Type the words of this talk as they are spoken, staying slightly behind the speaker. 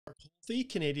Holthe,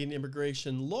 Canadian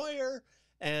immigration lawyer,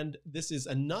 and this is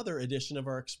another edition of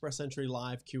our Express Entry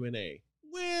Live Q&A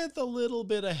with a little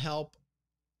bit of help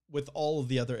with all of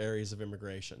the other areas of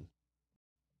immigration.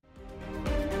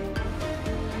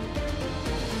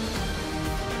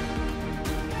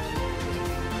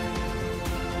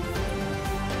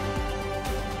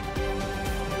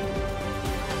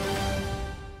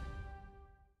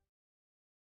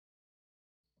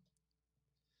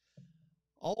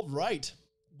 All right.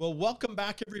 Well, welcome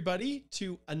back, everybody,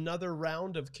 to another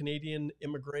round of Canadian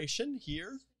immigration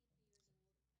here.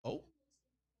 Oh,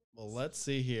 well, let's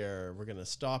see here. We're going to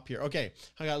stop here. Okay,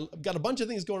 I've got a bunch of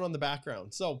things going on in the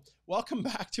background. So welcome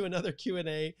back to another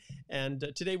Q&A.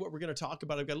 And today what we're going to talk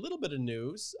about, I've got a little bit of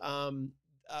news.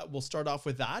 We'll start off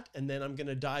with that, and then I'm going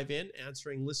to dive in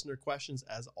answering listener questions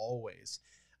as always.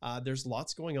 There's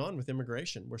lots going on with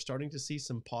immigration. We're starting to see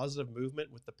some positive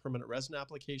movement with the permanent resident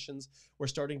applications. We're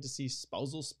starting to see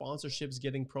spousal sponsorships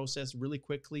getting processed really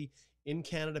quickly. In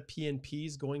Canada,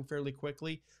 PNPs going fairly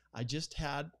quickly. I just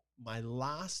had my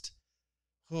last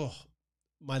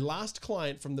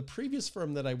client from the previous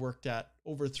firm that I worked at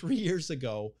over 3 years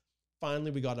ago.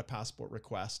 Finally, we got a passport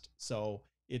request. So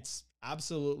it's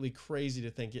absolutely crazy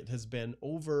to think it has been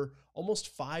over almost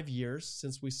 5 years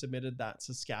since we submitted that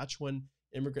Saskatchewan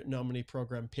Immigrant Nominee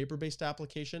Program paper-based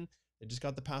application. They just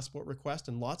got the passport request,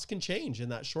 and lots can change in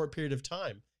that short period of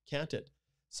time, can't it?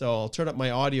 So I'll turn up my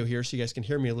audio here so you guys can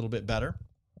hear me a little bit better.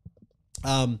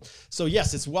 So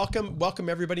yes, it's welcome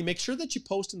everybody. Make sure that you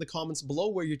post in the comments below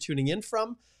where you're tuning in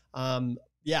from.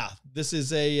 This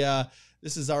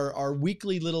is our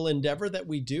weekly little endeavor that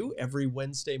we do every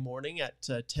Wednesday morning at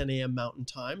 10 a.m. Mountain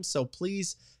Time. So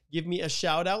please give me a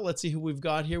shout out. Let's see who we've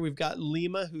got here. We've got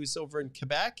Lima, who's over in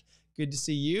Quebec. Good to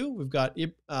see you. We've got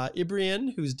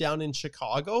Ibrian, who's down in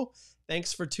Chicago.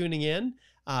 Thanks for tuning in.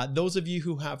 Those of you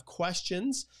who have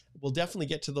questions, we'll definitely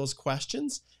get to those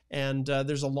questions. And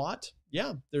there's a lot.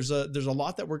 Yeah, there's a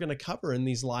lot that we're going to cover in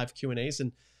these live Q&As.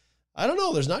 And I don't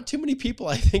know, there's not too many people,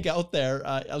 I think, out there,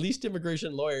 at least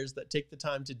immigration lawyers, that take the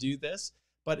time to do this.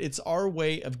 But it's our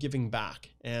way of giving back.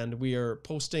 And we are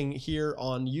posting here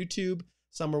on YouTube.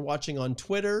 Some are watching on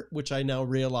Twitter, which I now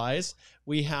realize.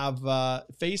 We have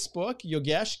Facebook.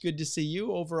 Yogesh, good to see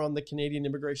you over on the Canadian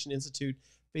Immigration Institute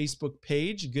Facebook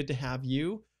page. Good to have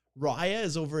you. Raya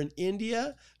is over in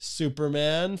India.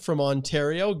 Superman from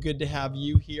Ontario. Good to have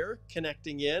you here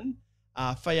connecting in.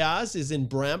 Fayaz is in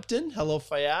Brampton. Hello,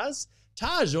 Fayaz.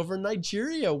 Taj over in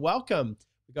Nigeria. Welcome.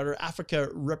 We got our Africa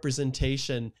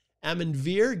representation.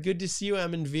 Amanveer, good to see you,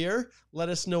 Amanveer. Let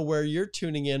us know where you're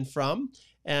tuning in from.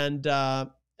 And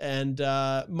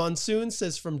Monsoon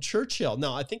says from Churchill.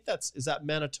 No, I think is that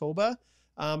Manitoba,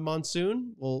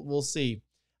 Monsoon? We'll see.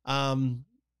 Simran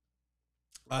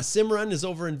is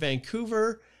over in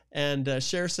Vancouver, and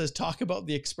Cher says, talk about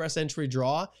the express entry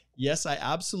draw. Yes, I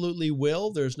absolutely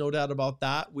will. There's no doubt about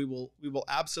that. We will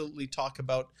absolutely talk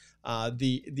about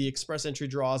the express entry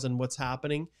draws and what's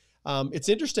happening. It's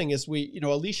interesting as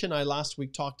Alicia and I last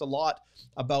week talked a lot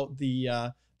about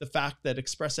the fact that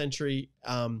express entry,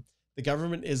 the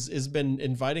government has been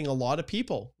inviting a lot of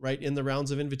people, right, in the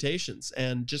rounds of invitations.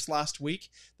 And just last week,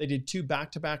 they did 2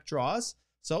 back-to-back draws.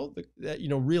 So,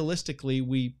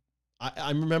 realistically,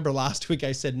 I remember last week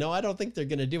I said, no, I don't think they're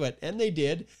going to do it. And they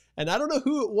did. And I don't know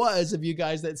who it was of you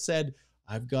guys that said,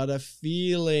 I've got a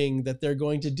feeling that they're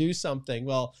going to do something.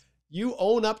 Well, you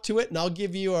own up to it, and I'll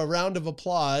give you a round of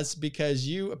applause because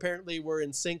you apparently were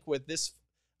in sync with this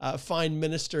fine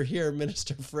minister here,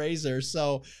 Minister Fraser.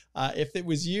 So if it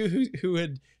was you who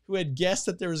had guessed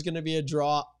that there was going to be a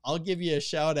draw, I'll give you a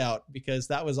shout out because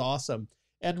that was awesome.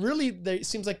 And really, it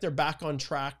seems like they're back on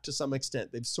track to some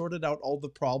extent. They've sorted out all the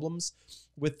problems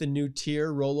with the new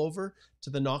tier rollover to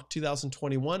the NOC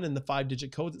 2021 and the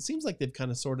 5-digit codes. It seems like they've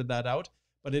kind of sorted that out,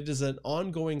 but it is an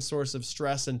ongoing source of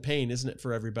stress and pain, isn't it,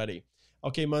 for everybody?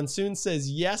 Okay, Monsoon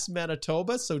says, yes,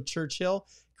 Manitoba. So Churchill,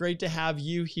 great to have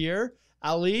you here.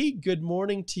 Ali, good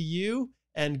morning to you.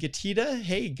 And Gatita,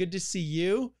 hey, good to see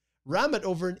you. Ramit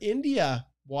over in India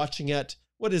watching it.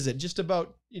 What is it? Just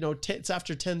about, it's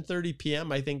after 10:30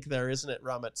 p.m. I think there, isn't it,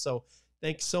 Ramit? So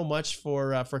thanks so much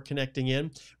for connecting in.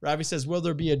 Ravi says, will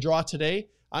there be a draw today?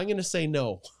 I'm going to say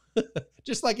no.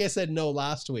 Just like I said no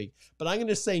last week. But I'm going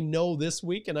to say no this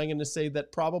week, and I'm going to say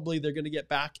that probably they're going to get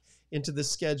back into the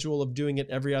schedule of doing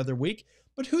it every other week.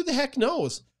 But who the heck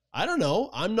knows? I don't know.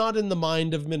 I'm not in the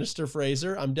mind of Minister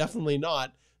Fraser. I'm definitely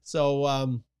not.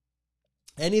 So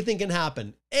anything can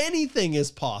happen. Anything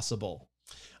is possible.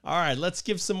 All right, let's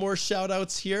give some more shout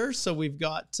outs here. So we've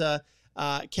got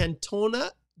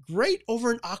Cantona. great,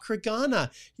 over in Accra,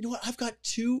 Ghana. You know what? I've got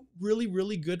two really,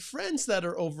 really good friends that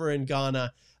are over in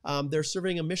Ghana. They're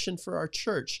serving a mission for our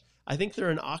church. I think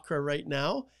they're in Accra right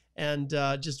now, and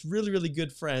just really, really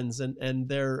good friends. And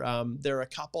they're a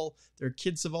couple. Their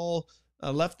kids have all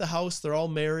left the house. They're all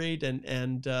married,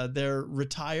 and they're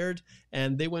retired.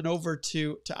 And they went over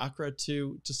to Accra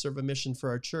to serve a mission for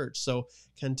our church. So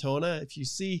Cantona, if you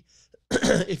see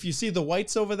the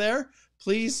whites over there,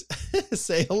 please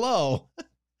say hello.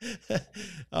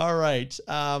 All right.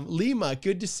 Lima,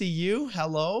 good to see you.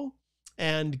 Hello.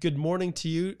 And good morning to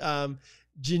you.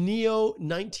 Janio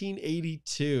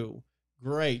 1982.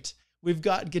 Great. We've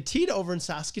got Gatita over in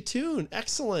Saskatoon.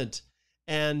 Excellent.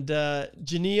 And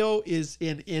Janio is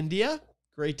in India.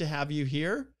 Great to have you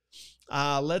here.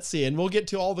 Let's see. And we'll get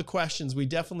to all the questions. We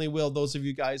definitely will. Those of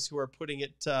you guys who are putting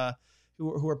it,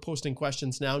 who are posting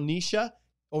questions now. Nisha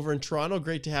over in Toronto.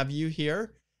 Great to have you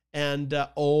here. And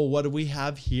what do we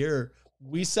have here?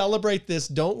 We celebrate this,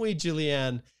 don't we,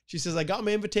 Julianne? She says, I got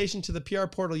my invitation to the PR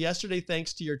portal yesterday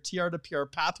thanks to your TR to PR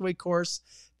pathway course.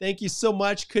 Thank you so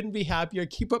much. Couldn't be happier.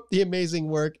 Keep up the amazing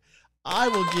work. I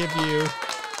will give you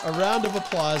a round of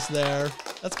applause there.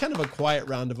 That's kind of a quiet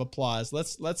round of applause.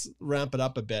 Let's ramp it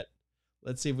up a bit.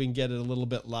 Let's see if we can get it a little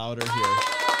bit louder here.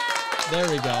 There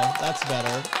we go. That's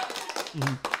better.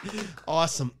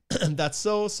 Awesome. That's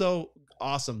so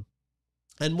awesome.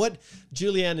 And what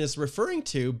Julianne is referring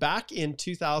to, back in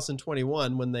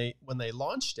 2021, when they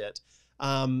launched it,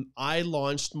 I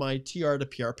launched my TR to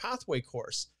PR pathway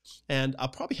course. And I'll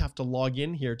probably have to log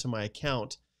in here to my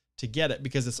account to get it,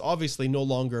 because it's obviously no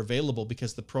longer available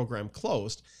because the program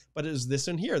closed. But it was this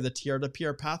one here, the TR to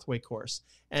PR pathway course.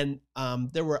 And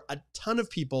there were a ton of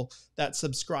people that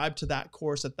subscribed to that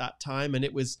course at that time. And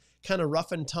it was kind of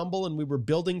rough and tumble, and we were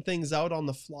building things out on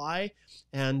the fly.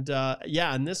 And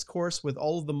and this course with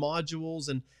all of the modules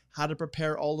and how to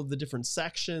prepare all of the different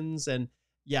sections and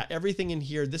everything in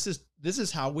here, this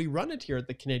is how we run it here at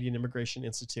the Canadian Immigration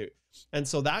Institute. And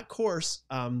so that course,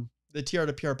 the TR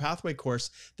to PR pathway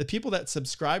course, the people that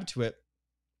subscribed to it,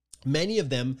 many of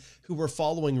them who were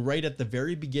following right at the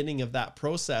very beginning of that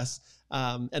process.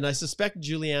 And I suspect,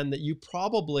 Julianne, that you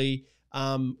probably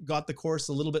got the course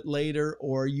a little bit later,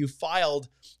 or you filed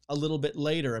a little bit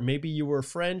later, and maybe you were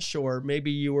French, or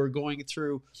maybe you were going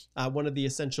through one of the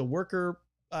essential worker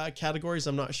categories.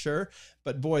 I'm not sure,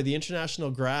 but boy, the international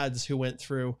grads who went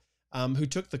through, who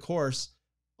took the course,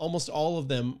 almost all of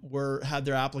them had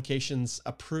their applications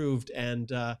approved, and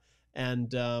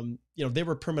they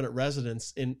were permanent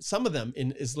residents, in some of them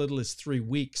in as little as 3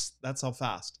 weeks. That's how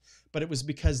fast. But it was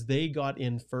because they got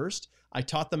in first. I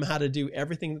taught them how to do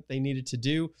everything that they needed to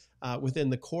do within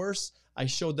the course. I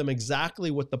showed them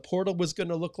exactly what the portal was going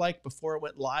to look like before it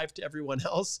went live to everyone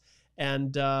else.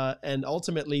 And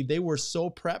ultimately, they were so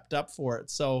prepped up for it.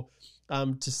 So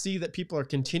to see that people are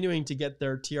continuing to get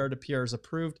their TR to PRs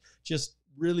approved just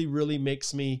really, really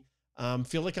makes me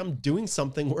feel like I'm doing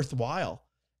something worthwhile.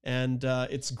 And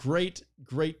it's great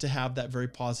to have that very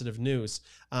positive news.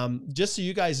 Just so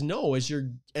you guys know, as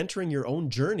you're entering your own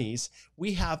journeys,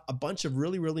 we have a bunch of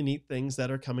really, really neat things that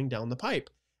are coming down the pipe.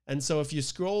 And so if you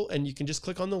scroll, and you can just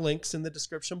click on the links in the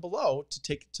description below to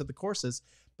take to the courses,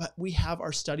 but we have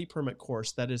our study permit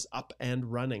course that is up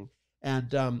and running.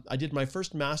 And I did my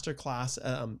first masterclass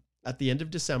at the end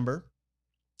of December.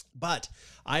 But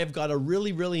I have got a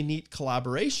really, really neat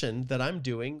collaboration that I'm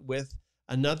doing with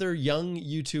another young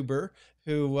YouTuber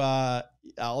who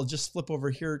I'll just flip over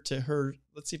here to her.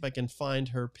 Let's see if I can find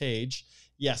her page.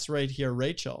 Yes, right here,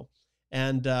 Rachel,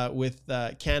 and with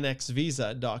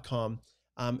canxvisa.com.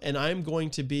 And I'm going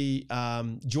to be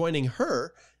joining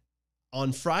her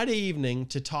on Friday evening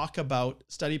to talk about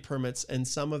study permits and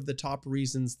some of the top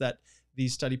reasons that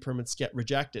these study permits get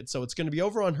rejected. So it's going to be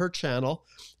over on her channel,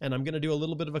 and I'm going to do a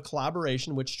little bit of a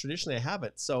collaboration, which traditionally I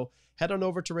haven't. So head on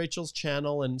over to Rachel's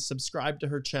channel and subscribe to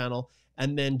her channel,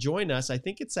 and then join us. I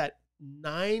think it's at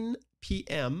 9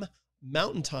 p.m.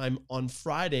 Mountain Time on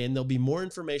Friday, and there'll be more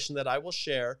information that I will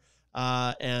share.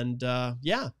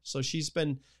 So she's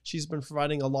been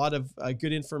providing a lot of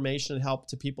good information and help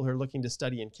to people who are looking to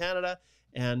study in Canada.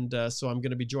 And so I'm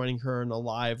going to be joining her in a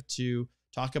live to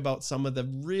talk about some of the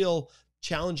real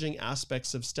challenging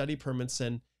aspects of study permits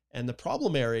and the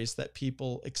problem areas that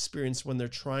people experience when they're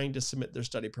trying to submit their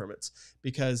study permits.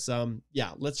 Because,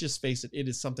 let's just face it, it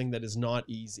is something that is not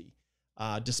easy,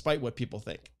 despite what people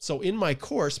think. So in my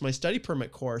course, my study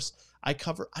permit course, I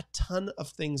cover a ton of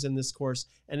things in this course,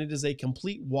 and it is a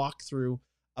complete walkthrough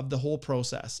of the whole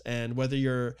process. And whether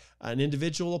you're an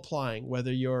individual applying,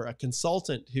 whether you're a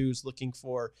consultant who's looking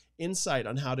for insight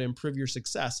on how to improve your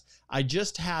success. I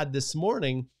just had this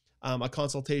morning a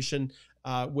consultation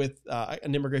with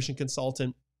an immigration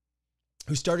consultant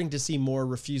who's starting to see more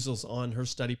refusals on her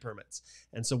study permits.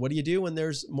 And so what do you do when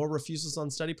there's more refusals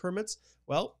on study permits?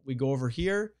 Well, we go over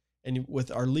here, and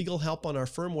with our legal help on our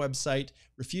firm website,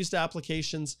 refused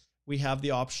applications, we have the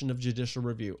option of judicial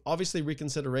review. Obviously,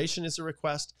 reconsideration is a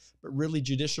request, but really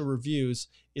judicial reviews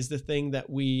is the thing that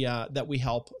we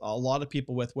help a lot of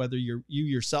people with, whether you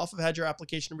yourself have had your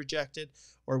application rejected,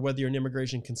 or whether you're an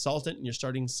immigration consultant and you're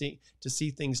starting to see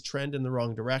things trend in the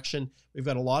wrong direction. We've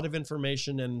got a lot of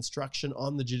information and instruction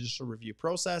on the judicial review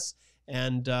process,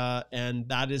 and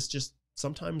that is just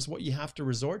sometimes what you have to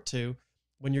resort to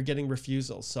when you're getting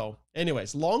refusals. So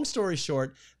anyways, long story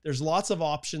short, there's lots of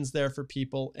options there for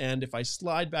people. And if I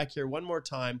slide back here one more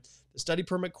time, the study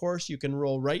permit course, you can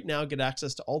enroll right now, get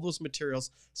access to all those materials,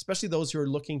 especially those who are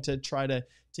looking to try to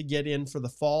get in for the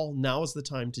fall. Now is the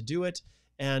time to do it.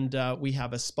 And we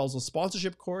have a spousal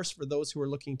sponsorship course for those who are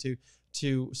looking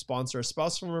to sponsor a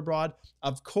spouse from abroad.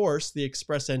 Of course, the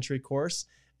express entry course.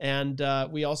 And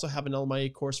we also have an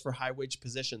LMIA course for high wage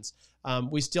positions.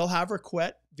 We still have our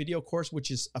QUET video course,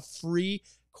 which is a free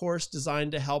course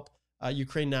designed to help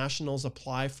Ukraine nationals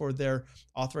apply for their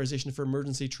authorization for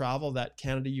emergency travel, that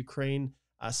Canada-Ukraine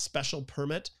special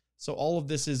permit. So all of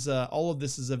this is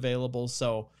available.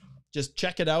 So just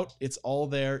check it out. It's all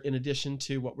there in addition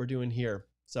to what we're doing here.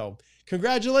 So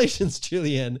congratulations,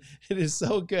 Julian. It is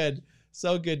so good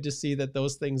to see that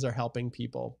those things are helping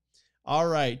people. All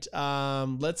right,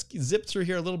 let's zip through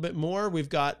here a little bit more. We've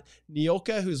got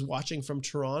Nyoka, who's watching from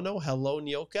Toronto. Hello,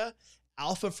 Nyoka.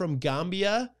 Alpha from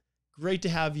Gambia. Great to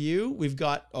have you. We've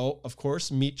got, of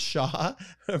course, Meet Shah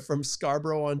from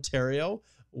Scarborough, Ontario.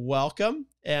 Welcome.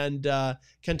 And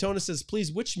Cantona says,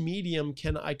 please, which medium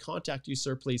can I contact you,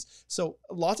 sir, please? So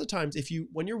lots of times,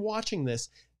 when you're watching this,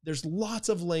 there's lots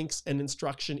of links and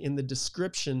instruction in the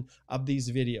description of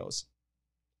these videos.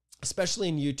 Especially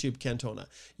in YouTube, Cantona.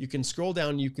 You can scroll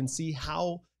down, you can see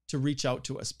how to reach out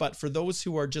to us. But for those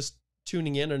who are just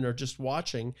tuning in and are just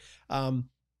watching,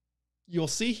 you'll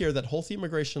see here that Holthe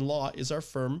Immigration Law is our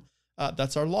firm.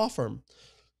 That's our law firm.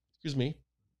 Excuse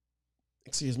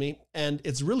me. And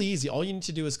it's really easy. All you need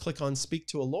to do is click on Speak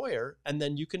to a Lawyer, and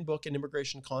then you can book an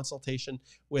immigration consultation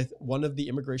with one of the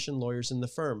immigration lawyers in the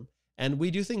firm. And we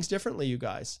do things differently, you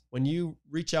guys. When you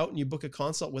reach out and you book a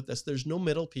consult with us, there's no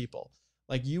middle people.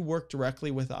 Like, you work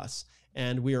directly with us,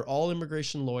 and we are all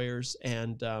immigration lawyers.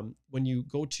 And when you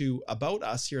go to About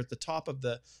Us here at the top of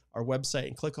our website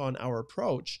and click on Our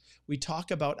Approach, we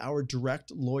talk about our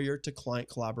direct lawyer to client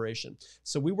collaboration.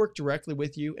 So we work directly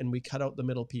with you, and we cut out the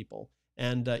middle people.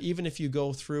 And even if you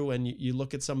go through and you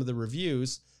look at some of the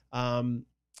reviews,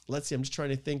 let's see, I'm just trying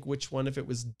to think which one, if it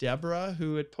was Deborah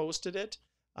who had posted it.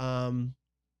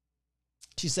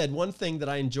 She said, one thing that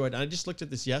I enjoyed, and I just looked at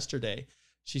this yesterday.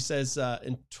 She says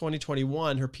in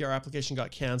 2021, her PR application got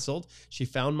canceled. She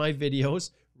found my videos,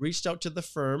 reached out to the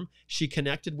firm. She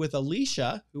connected with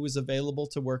Alicia, who was available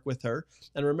to work with her.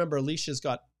 And remember, Alicia's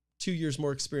got 2 years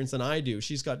more experience than I do.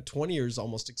 She's got 20 years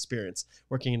almost experience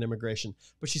working in immigration.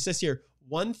 But she says here,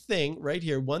 one thing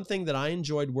that I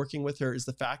enjoyed working with her is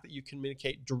the fact that you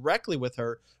communicate directly with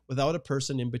her without a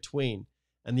person in between.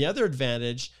 And the other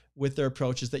advantage with their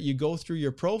approach is that you go through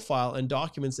your profile and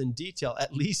documents in detail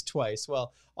at least twice.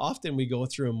 Well, often we go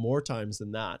through them more times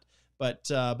than that. But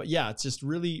yeah, it's just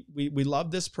really, we love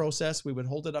this process. We would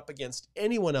hold it up against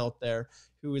anyone out there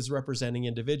who is representing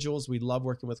individuals. We love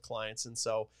working with clients. And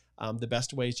so the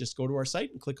best way is just go to our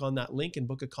site and click on that link and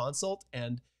book a consult,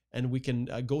 and we can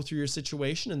go through your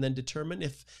situation and then determine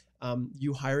if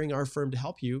you hiring our firm to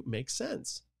help you makes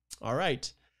sense. All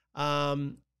right.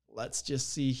 Let's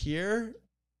just see here.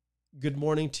 Good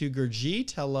morning to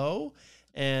Gurjeet. Hello.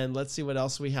 And let's see what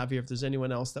else we have here. If there's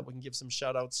anyone else that we can give some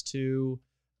shout outs to.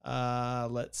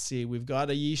 Let's see. We've got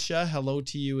Aisha. Hello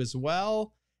to you as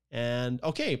well. And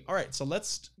okay. All right. So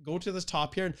let's go to this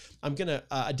top here. And I'm going to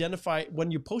identify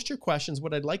when you post your questions.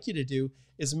 What I'd like you to do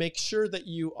is make sure that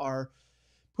you are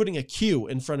putting a Q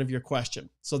in front of your question.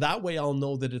 So that way I'll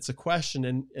know that it's a question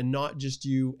and not just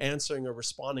you answering or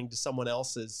responding to someone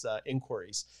else's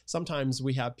inquiries. Sometimes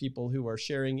we have people who are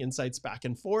sharing insights back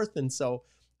and forth. And so,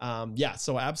 yeah,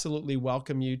 so absolutely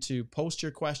welcome you to post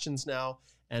your questions now,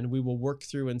 and we will work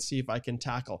through and see if I can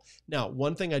tackle. Now,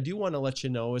 one thing I do want to let you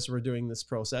know as we're doing this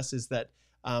process is that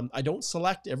I don't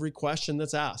select every question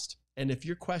that's asked. And if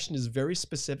your question is very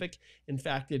specific, in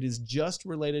fact, it is just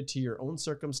related to your own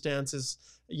circumstances,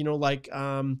 you know, like,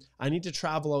 I need to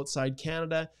travel outside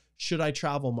Canada. Should I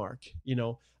travel, Mark? You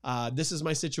know, this is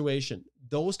my situation.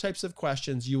 Those types of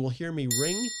questions, you will hear me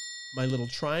ring my little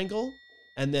triangle.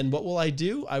 And then what will I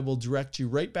do? I will direct you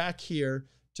right back here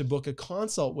to book a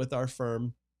consult with our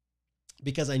firm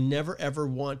because I never ever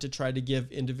want to try to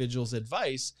give individuals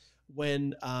advice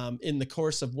when in the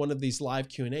course of one of these live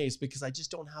Q&As, because I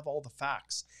just don't have all the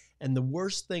facts. And the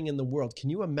worst thing in the world, can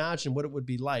you imagine what it would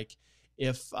be like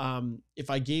if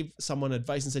I gave someone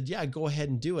advice and said, yeah, go ahead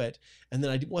and do it, and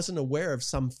then I wasn't aware of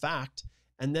some fact,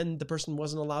 and then the person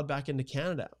wasn't allowed back into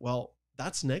Canada? Well,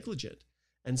 that's negligent.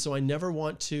 And so I never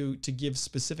want to give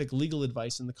specific legal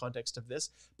advice in the context of this.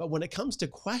 But when it comes to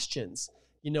questions,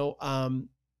 okay,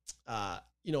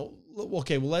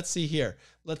 well, let's see here.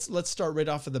 Let's start right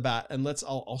off of the bat, and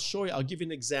I'll show you. I'll give you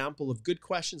an example of good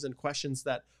questions and questions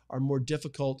that are more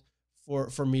difficult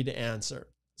for me to answer.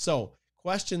 So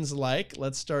questions like,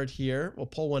 let's start here. We'll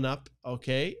pull one up.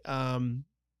 Okay.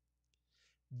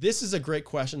 This is a great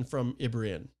question from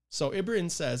Ibrahim. So Ibrahim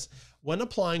says, when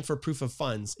applying for proof of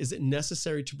funds, is it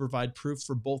necessary to provide proof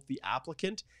for both the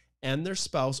applicant and their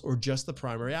spouse, or just the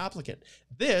primary applicant?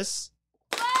 This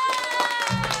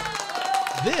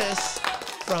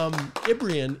from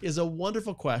Ibrahim is a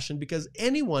wonderful question, because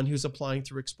anyone who's applying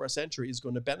through express entry is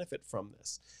going to benefit from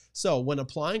this. So when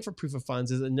applying for proof of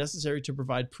funds, is it necessary to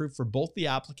provide proof for both the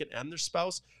applicant and their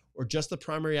spouse, or just the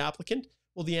primary applicant?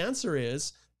 Well, the answer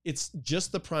is it's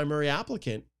just the primary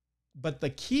applicant, but the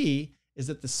key is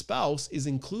that the spouse is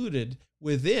included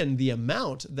within the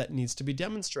amount that needs to be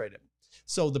demonstrated.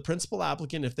 So the principal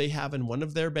applicant, if they have in one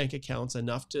of their bank accounts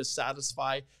enough to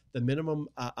satisfy the minimum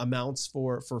amounts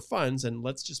for funds, and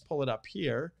let's just pull it up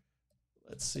here.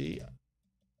 Let's see.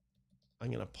 I'm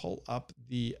going to pull up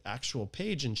the actual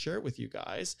page and share it with you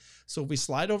guys. So if we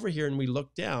slide over here and we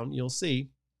look down, you'll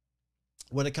see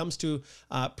when it comes to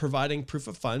providing proof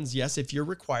of funds, yes, if you're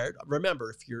required,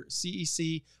 remember, if you're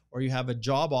CEC or you have a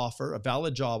job offer, a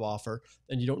valid job offer,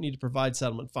 then you don't need to provide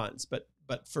settlement funds. But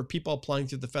for people applying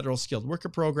through the federal skilled worker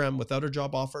program without a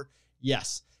job offer,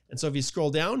 yes. And so if you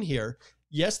scroll down here,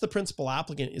 yes, the principal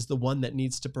applicant is the one that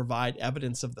needs to provide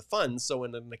evidence of the funds. So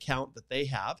in an account that they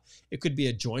have, it could be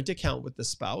a joint account with the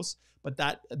spouse, but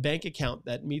that bank account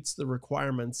that meets the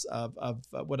requirements of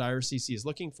what IRCC is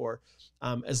looking for,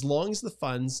 as long as the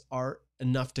funds are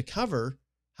enough to cover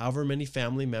however many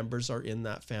family members are in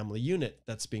that family unit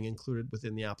that's being included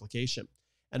within the application.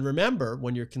 And remember,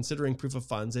 when you're considering proof of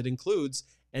funds, it includes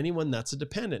anyone that's a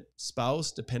dependent,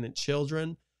 spouse, dependent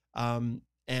children,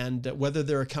 and whether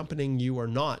they're accompanying you or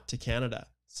not to Canada.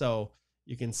 So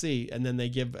you can see, and then they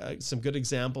give some good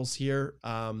examples here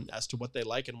as to what they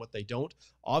like and what they don't.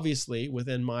 Obviously,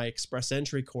 within my express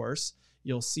entry course,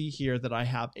 you'll see here that I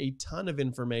have a ton of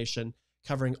information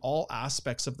covering all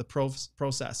aspects of the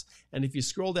process. And if you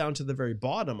scroll down to the very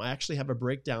bottom, I actually have a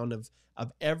breakdown of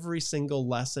every single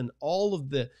lesson, all of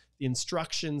the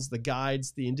instructions, the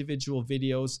guides, the individual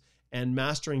videos, and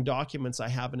mastering documents. I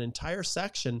have an entire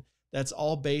section that's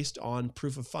all based on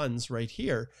proof of funds right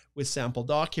here, with sample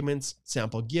documents,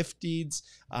 sample gift deeds,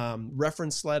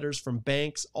 reference letters from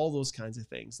banks, all those kinds of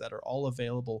things that are all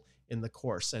available in the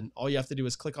course. And all you have to do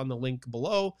is click on the link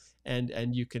below and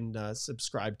you can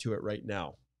subscribe to it right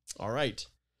now. All right.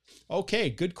 Okay,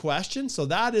 good question. So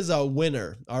that is a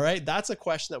winner. All right. That's a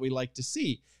question that we like to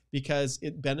see because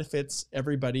it benefits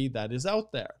everybody that is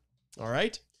out there. All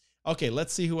right. Okay,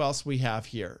 let's see who else we have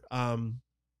here.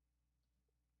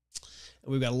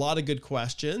 We've got a lot of good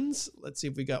questions. Let's see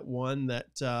if we got one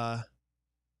that,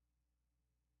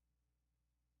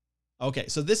 okay,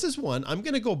 so this is one. I'm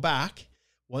going to go back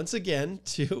once again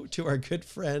to our good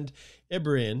friend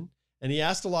Ibrahim, and he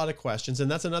asked a lot of questions. And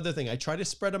that's another thing. I try to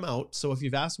spread them out. So if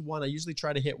you've asked one, I usually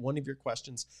try to hit one of your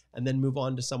questions and then move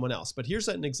on to someone else. But here's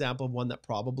an example of one that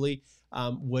probably I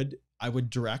would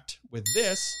direct with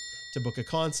this to book a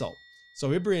consult.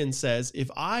 So Ibrahim says,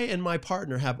 if I and my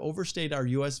partner have overstayed our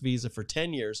US visa for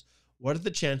 10 years, what are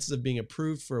the chances of being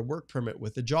approved for a work permit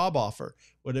with a job offer?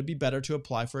 Would it be better to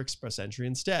apply for express entry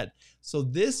instead? So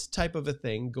this type of a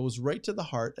thing goes right to the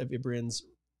heart of Ibrahim's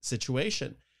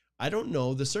situation. I don't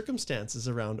know the circumstances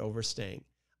around overstaying.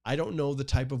 I don't know the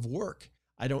type of work.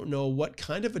 I don't know what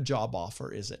kind of a job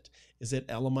offer is it. Is it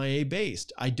LMIA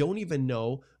based? I don't even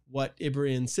know what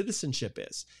Ibrahim's citizenship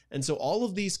is. And so all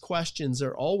of these questions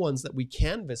are all ones that we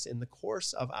canvass in the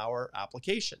course of our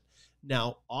application.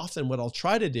 Now, often what I'll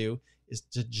try to do is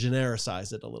to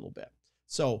genericize it a little bit.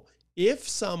 So if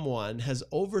someone has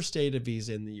overstayed a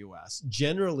visa in the US,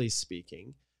 generally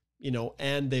speaking,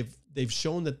 and they've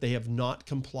shown that they have not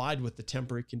complied with the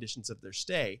temporary conditions of their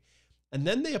stay, and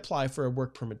then they apply for a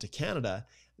work permit to Canada,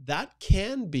 that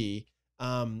can be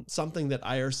something that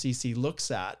IRCC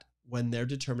looks at when they're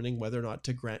determining whether or not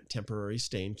to grant temporary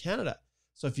stay in Canada.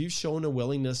 So if you've shown a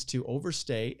willingness to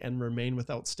overstay and remain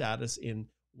without status in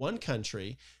one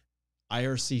country,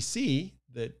 IRCC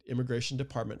the Immigration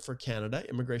Department for Canada,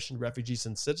 Immigration, Refugees,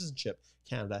 and Citizenship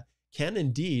Canada, can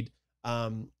indeed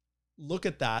look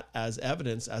at that as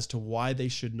evidence as to why they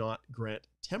should not grant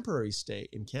temporary stay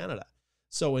in Canada.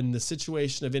 So in the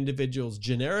situation of individuals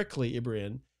generically,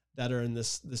 Ibrahim, that are in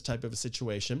this type of a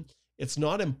situation, it's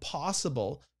not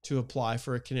impossible to apply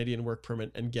for a Canadian work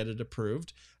permit and get it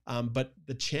approved. But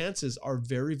the chances are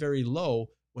very, very low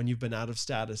when you've been out of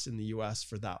status in the US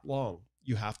for that long.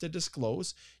 You have to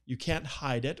disclose. You can't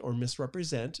hide it or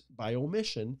misrepresent by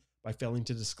omission by failing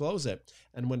to disclose it.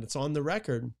 And when it's on the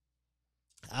record,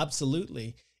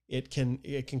 absolutely, it can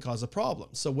cause a problem.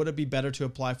 So would it be better to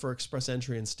apply for express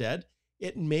entry instead?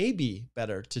 It may be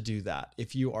better to do that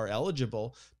if you are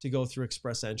eligible to go through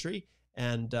express entry.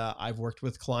 And I've worked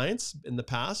with clients in the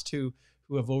past who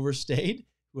have overstayed,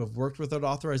 who have worked without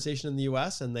authorization in the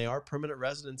US, and they are permanent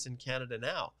residents in Canada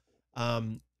now.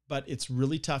 But it's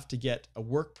really tough to get a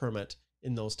work permit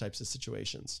in those types of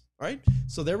situations. All right.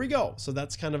 So there we go. So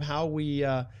that's kind of how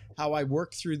I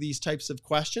work through these types of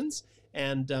questions.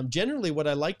 And generally what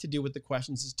I like to do with the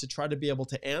questions is to try to be able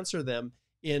to answer them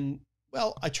in,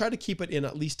 well, I try to keep it in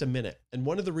at least a minute. And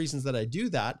one of the reasons that I do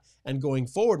that, and going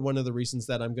forward, one of the reasons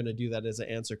that I'm going to do that is I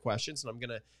answer questions, and I'm going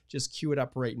to just queue it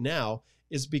up right now,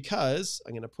 is because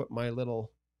I'm going to put my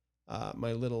little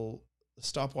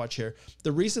stopwatch here.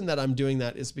 The reason that I'm doing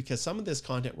that is because some of this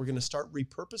content, we're going to start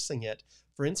repurposing it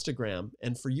for Instagram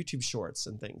and for YouTube Shorts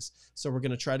and things. So we're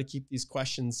going to try to keep these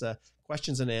questions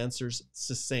and answers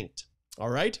succinct. All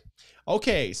right.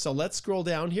 Okay. So let's scroll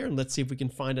down here and let's see if we can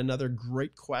find another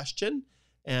great question.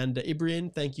 And Ibrahim,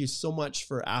 thank you so much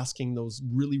for asking those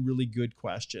really, really good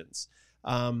questions.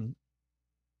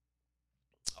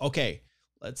 Okay.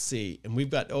 Let's see. And we've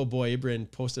got, oh boy, Ibrahim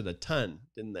posted a ton,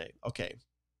 didn't they? Okay.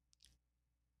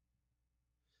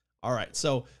 All right.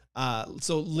 So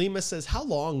Lima says, how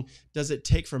long does it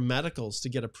take for medicals to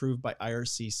get approved by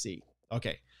IRCC?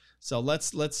 Okay. So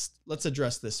let's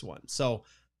address this one. So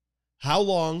how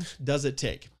long does it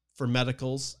take for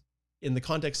medicals in the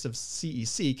context of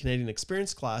CEC, Canadian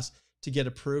Experience Class, to get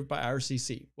approved by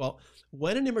IRCC? Well,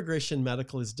 when an immigration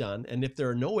medical is done, and if there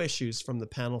are no issues from the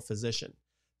panel physician,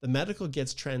 the medical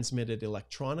gets transmitted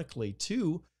electronically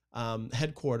to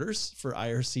headquarters for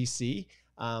IRCC,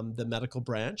 the medical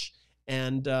branch,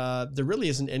 and there really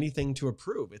isn't anything to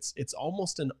approve. It's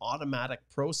almost an automatic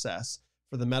process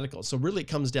for the medical. So really it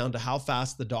comes down to how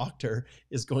fast the doctor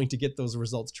is going to get those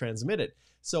results transmitted.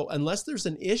 So unless there's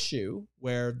an issue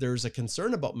where there's a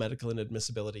concern about medical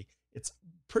inadmissibility, it's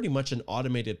pretty much an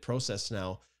automated process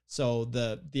now. So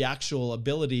the actual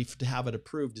ability to have it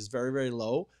approved is very, very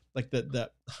low. Like the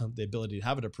ability to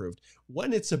have it approved.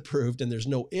 When it's approved and there's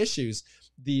no issues,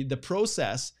 the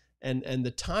process and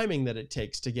the timing that it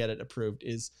takes to get it approved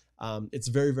is it's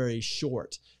very, very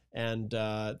short. And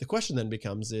the question then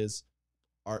becomes is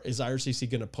IRCC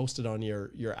going to post it on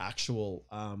your actual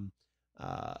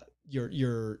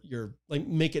your like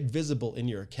make it visible in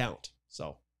your account? So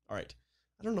all right,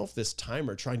 I don't know if this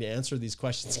timer trying to answer these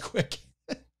questions quick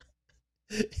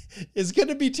is going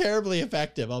to be terribly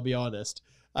effective. I'll be honest.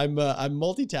 I'm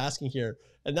multitasking here,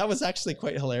 and that was actually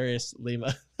quite hilarious,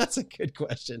 Lima. That's a good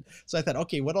question. So I thought,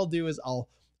 okay, what I'll do is I'll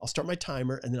start my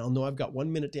timer, and then I'll know I've got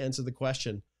 1 minute to answer the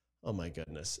question. Oh my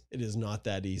goodness, it is not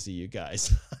that easy, you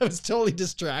guys. I was totally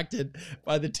distracted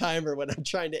by the timer when I'm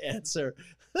trying to answer.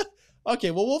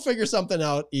 Okay, well, we'll figure something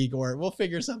out, Igor. We'll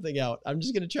figure something out. I'm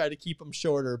just going to try to keep them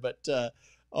shorter, but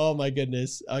oh my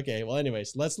goodness. Okay, well,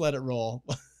 anyways, let's let it roll.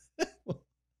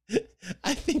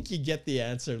 I think you get the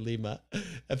answer, Lima.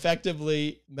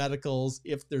 Effectively, medicals,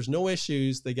 if there's no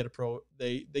issues, they get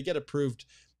approved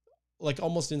like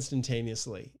almost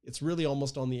instantaneously. It's really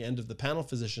almost on the end of the panel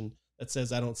physician that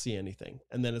says, I don't see anything.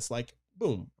 And then it's like,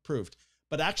 boom, approved.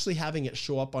 But actually having it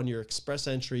show up on your express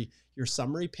entry, your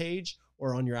summary page,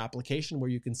 or on your application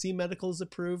where you can see medical is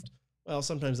approved, well,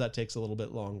 sometimes that takes a little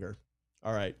bit longer.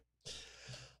 All right.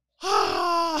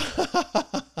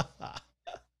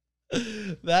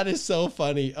 That is so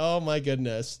funny. Oh my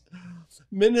goodness.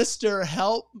 Minister,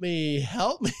 help me.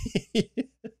 Help me.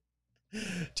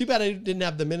 Too bad I didn't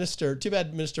have the minister. Too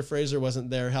bad Minister Fraser wasn't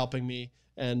there helping me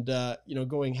and,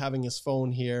 having his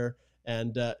phone here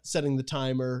and setting the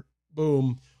timer.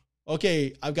 Boom.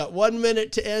 Okay, I've got 1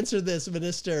 minute to answer this,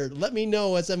 Minister. Let me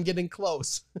know as I'm getting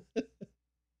close.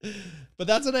 But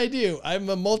that's what I do. I'm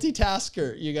a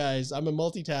multitasker, you guys. I'm a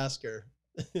multitasker.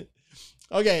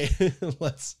 Okay,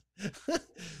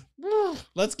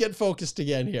 let's get focused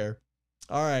again here.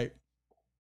 All right.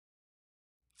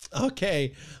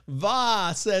 Okay.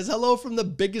 Va says, hello from the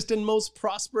biggest and most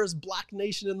prosperous Black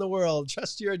nation in the world.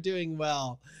 Trust you are doing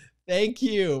well. Thank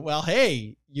you. Well,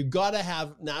 hey, you got to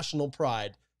have national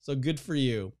pride. So good for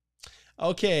you.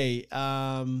 Okay.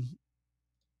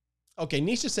 Okay.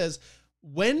 Nisha says,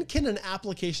 when can an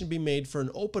application be made for an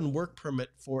open work permit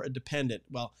for a dependent?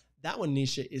 Well, that one,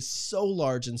 Nisha, is so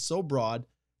large and so broad.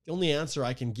 The only answer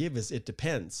I can give is it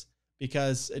depends,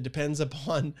 because it depends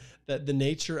upon the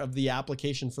nature of the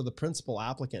application for the principal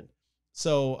applicant.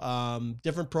 So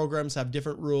different programs have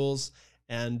different rules,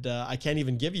 and I can't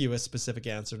even give you a specific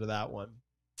answer to that one.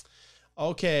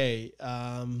 Okay.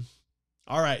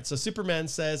 All right. So Superman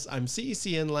says, I'm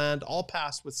CEC inland, all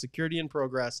passed with security in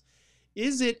progress.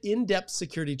 Is it in-depth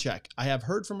security check? I have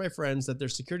heard from my friends that their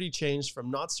security changed from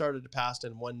not started to passed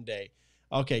in one day.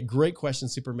 Okay, great question,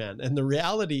 Superman. And the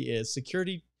reality is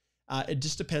security, it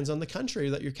just depends on the country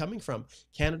that you're coming from.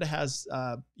 Canada has,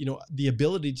 the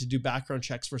ability to do background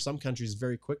checks for some countries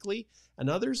very quickly and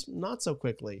others not so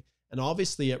quickly. And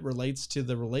obviously it relates to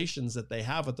the relations that they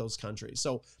have with those countries.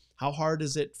 So how hard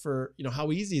is it for,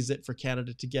 how easy is it for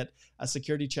Canada to get a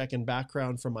security check and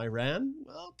background from Iran?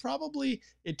 Well, probably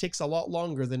it takes a lot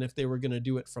longer than if they were going to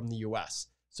do it from the US.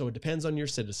 So it depends on your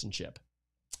citizenship.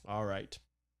 All right.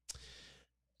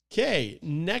 Okay,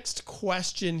 next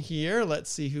question here. Let's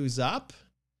see who's up.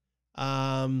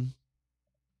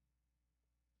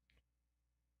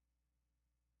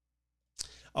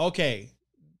 Okay,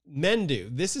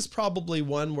 Mendu. This is probably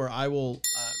one where I will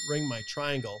ring my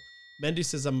triangle. Mendu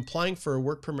says, I'm applying for a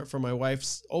work permit for my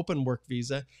wife's open work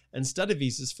visa and study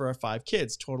visas for our 5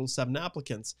 kids, total 7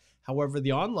 applicants. However,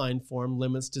 the online form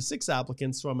limits to 6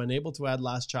 applicants, so I'm unable to add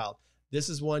last child. This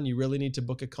is one you really need to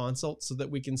book a consult so that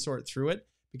we can sort through it,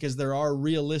 because there are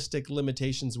realistic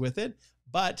limitations with it,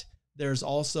 but there's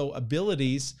also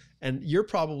abilities, and you're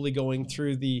probably going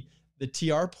through the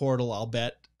TR portal, I'll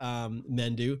bet,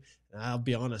 Mendu. I'll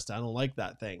be honest, I don't like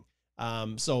that thing.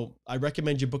 So I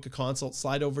recommend you book a consult,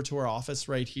 slide over to our office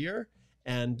right here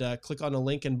and click on a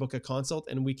link and book a consult,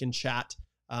 and we can chat.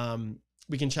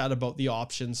 We can chat about the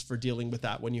options for dealing with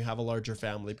that when you have a larger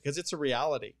family, because it's a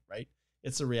reality, right?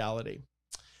 It's a reality.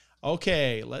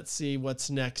 Okay, let's see what's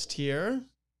next here.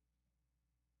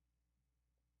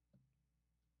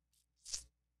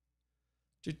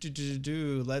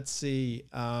 Let's see.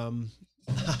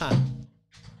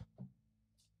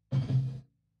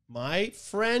 My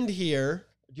friend here.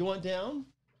 Do you want down?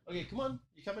 Okay, come on.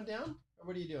 You coming down? Or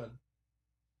what are you doing?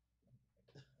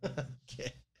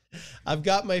 Okay. I've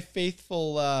got my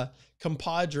faithful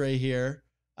compadre here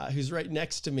who's right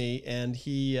next to me, and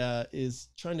he is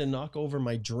trying to knock over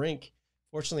my drink.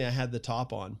 Fortunately, I had the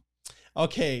top on.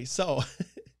 Okay, so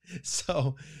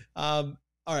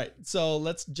all right, so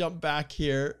let's jump back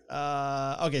here.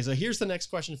 Okay, so here's the next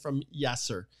question from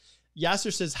Yasser.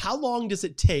 Yasser says, how long does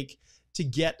it take to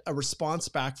get a response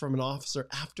back from an officer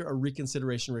after a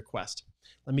reconsideration request?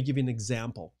 Let me give you an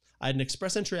example. I had an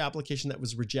express entry application that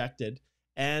was rejected,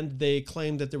 and they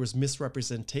claimed that there was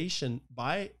misrepresentation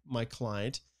by my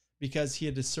client because he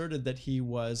had asserted that he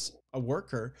was a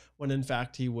worker when in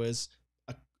fact he was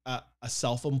a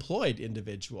self-employed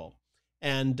individual.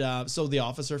 And so the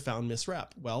officer found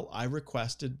misrep. Well, I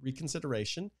requested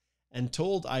reconsideration and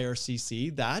told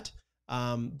IRCC that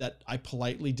that I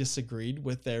politely disagreed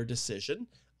with their decision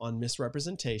on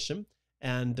misrepresentation,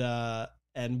 and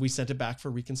we sent it back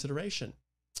for reconsideration.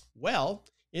 Well,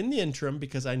 in the interim,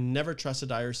 because I never trusted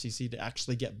IRCC to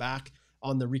actually get back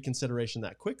on the reconsideration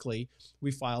that quickly,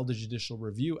 we filed a judicial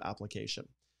review application.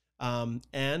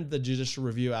 And the judicial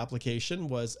review application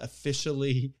was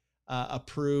officially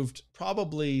approved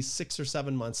probably 6 or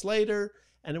 7 months later,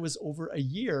 and it was over a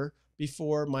year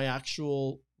before my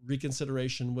actual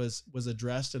reconsideration was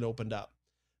addressed and opened up.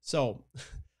 So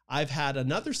I've had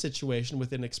another situation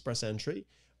within Express Entry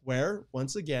where,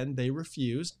 once again, they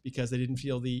refused because they didn't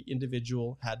feel the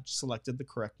individual had selected the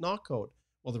correct knock code.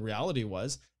 Well, the reality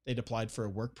was they'd applied for a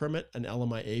work permit, an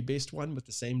LMIA-based one with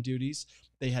the same duties.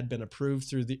 They had been approved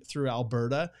through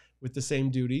Alberta with the same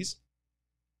duties.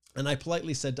 And I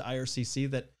politely said to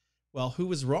IRCC that, well, who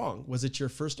was wrong? Was it your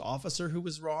first officer who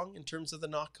was wrong in terms of the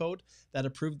knock code that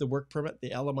approved the work permit,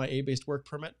 the LMIA-based work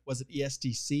permit? Was it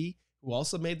ESDC who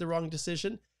also made the wrong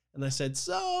decision? And I said,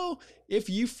 so if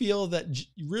you feel that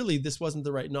really this wasn't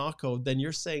the right knock code, then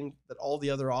you're saying that all the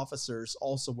other officers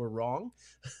also were wrong.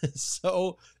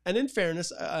 So, and in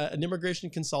fairness, an immigration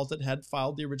consultant had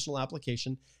filed the original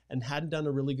application and hadn't done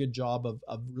a really good job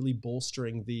of really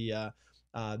bolstering the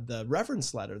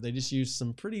reference letter. They just used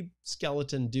some pretty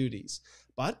skeleton duties.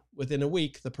 But within a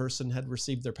week, the person had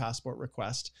received their passport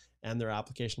request and their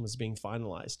application was being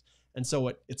finalized. And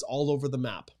so it's all over the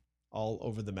map, all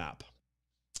over the map.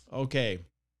 Okay.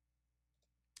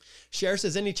 Cher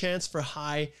says, any chance for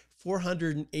high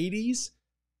 480s?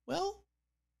 Well,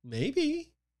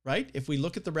 maybe, right? If we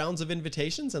look at the rounds of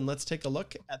invitations, and let's take a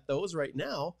look at those right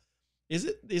now,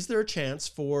 is there a chance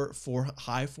for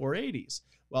high 480s?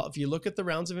 Well, if you look at the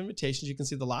rounds of invitations, you can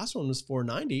see the last one was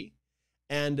 490,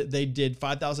 and they did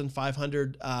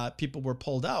 5,500 people were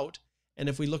pulled out. And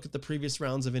if we look at the previous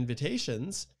rounds of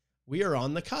invitations, we are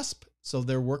on the cusp. So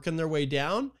they're working their way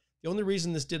down. The only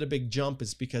reason this did a big jump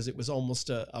is because it was almost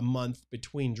a month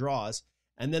between draws.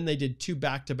 And then they did 2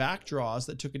 back-to-back draws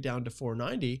that took it down to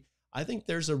 490. I think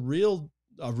there's a real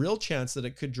chance that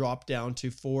it could drop down to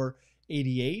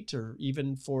 488 or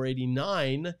even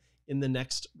 489 in the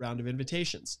next round of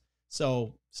invitations.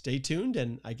 So stay tuned,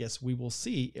 and I guess we will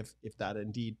see if that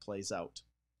indeed plays out.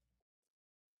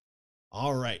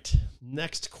 All right,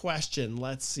 next question.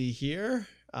 Let's see here.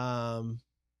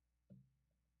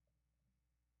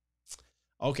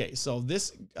 Okay, so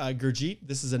this, Gurjeet,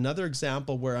 this is another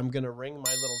example where I'm going to ring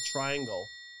my little triangle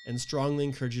and strongly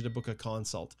encourage you to book a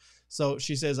consult. So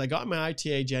she says, I got my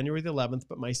ITA January the 11th,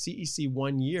 but my CEC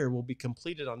 1 year will be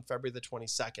completed on February the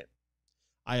 22nd.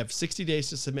 I have 60 days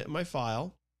to submit my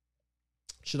file.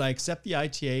 Should I accept the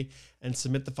ITA and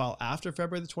submit the file after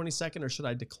February the 22nd, or should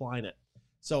I decline it?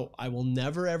 So I will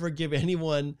never, ever give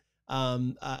anyone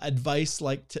advice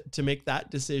like to make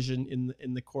that decision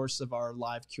in the course of our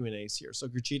live Q&As here. So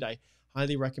Gurjeet, I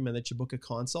highly recommend that you book a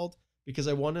consult, because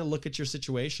I want to look at your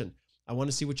situation. I want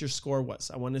to see what your score was.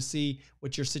 I want to see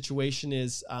what your situation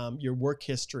is, your work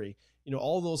history,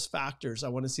 all those factors. I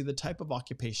want to see the type of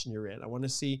occupation you're in. I want to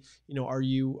see, are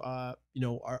you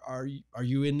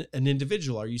in an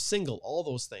individual? Are you single? All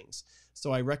those things.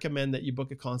 So I recommend that you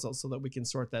book a consult so that we can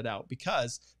sort that out,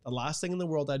 because the last thing in the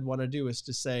world I'd want to do is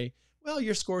to say, well,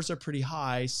 your scores are pretty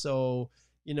high, so,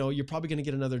 you're probably going to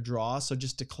get another draw. So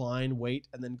just decline, wait,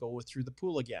 and then go through the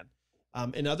pool again.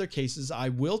 In other cases, I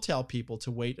will tell people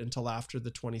to wait until after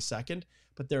the 22nd,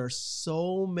 but there are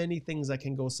so many things that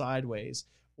can go sideways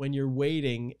when you're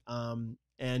waiting,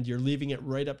 and you're leaving it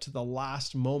right up to the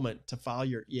last moment to file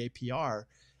your EAPR.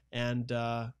 And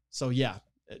so, yeah,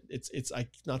 it's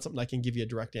not something I can give you a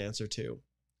direct answer to.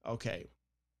 Okay.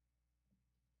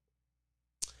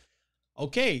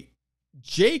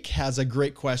 Jake has a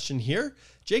great question here.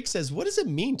 Jake says, what does it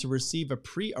mean to receive a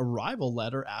pre-arrival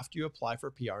letter after you apply for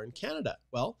PR in Canada?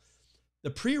 Well, the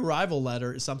pre-arrival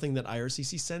letter is something that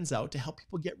IRCC sends out to help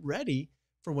people get ready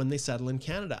for when they settle in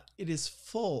Canada. It is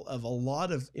full of a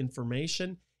lot of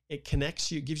information. It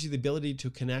connects you, it gives you the ability to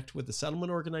connect with the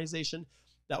settlement organization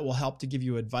that will help to give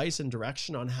you advice and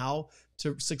direction on how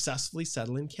to successfully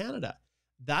settle in Canada.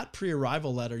 That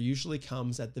pre-arrival letter usually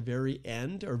comes at the very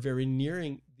end, or very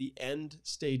nearing the end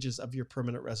stages of your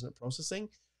permanent resident processing.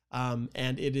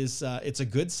 And it's a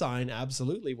good sign,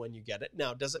 absolutely, when you get it.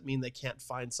 Now, it doesn't mean they can't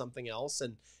find something else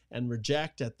and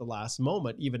reject at the last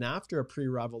moment, even after a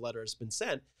pre-arrival letter has been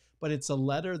sent. But it's a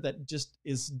letter that just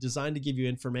is designed to give you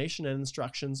information and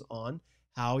instructions on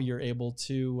how you're able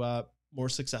to more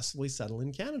successfully settle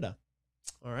in Canada.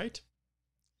 All right.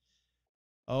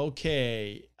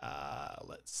 Okay,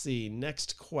 let's see.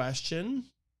 Next question.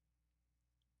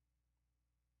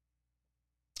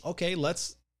 Okay,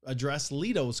 let's address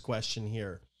Lito's question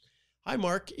here. Hi,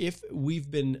 Mark. If we've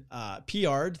been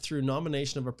PR'd through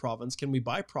nomination of a province, can we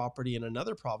buy property in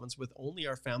another province with only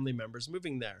our family members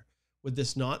moving there? Would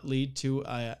this not lead to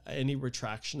any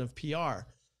retraction of PR?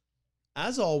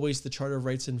 As always, the Charter of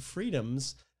Rights and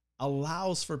Freedoms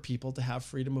allows for people to have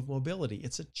freedom of mobility.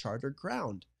 It's a charter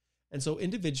ground. And so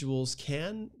individuals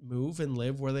can move and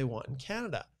live where they want in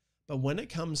Canada. But when it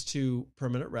comes to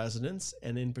permanent residence,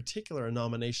 and in particular a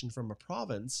nomination from a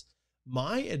province,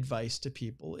 my advice to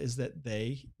people is that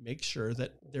they make sure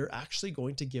that they're actually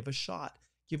going to give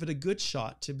it a good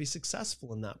shot to be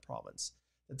successful in that province,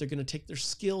 that they're going to take their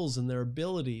skills and their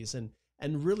abilities and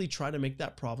really try to make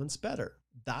that province better.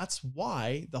 That's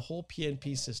why the whole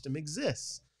PNP system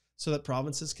exists, so that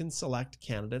provinces can select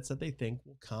candidates that they think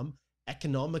will come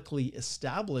economically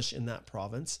establish in that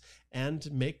province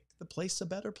and make the place a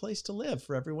better place to live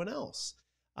for everyone else.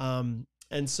 And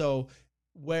so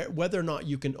whether or not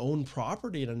you can own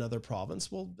property in another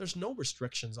province, well, there's no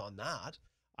restrictions on that.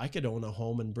 I could own a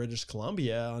home in British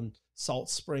Columbia on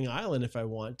Salt Spring Island if I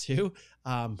want to.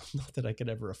 Not that I could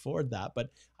ever afford that,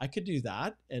 but I could do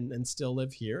that and still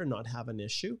live here and not have an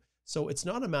issue. So it's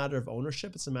not a matter of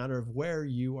ownership. It's a matter of where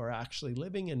you are actually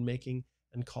living and making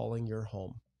and calling your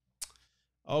home.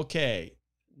 Okay,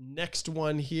 next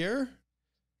one here.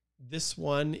 This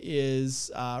one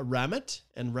is Ramit,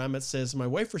 and Ramit says, my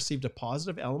wife received a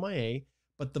positive LMIA,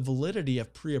 but the validity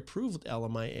of pre-approved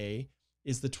LMIA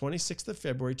is the 26th of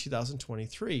February,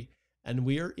 2023. and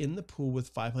we are in the pool with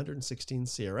 516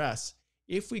 CRS.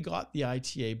 If we got the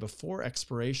ITA before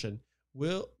expiration,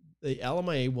 the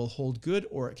LMIA will hold good,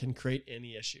 or it can create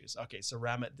any issues. Okay, so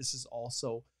Ramit, this is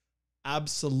also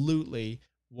absolutely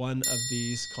one of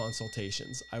these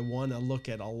consultations. I want to look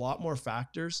at a lot more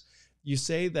factors. You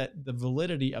say that the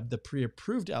validity of the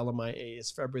pre-approved LMIA is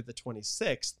February the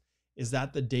 26th. Is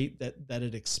that the date that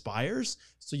it expires?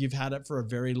 So you've had it for a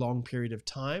very long period of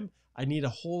time. I need a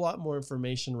whole lot more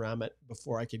information, Ramit,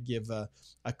 before I could give a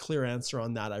clear answer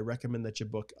on that. I recommend that you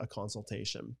book a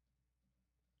consultation.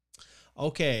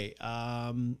 Okay,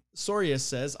 Soria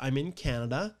says, I'm in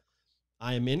Canada.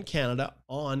 I am in Canada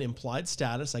on implied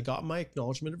status. I got my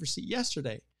acknowledgement of receipt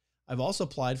yesterday. I've also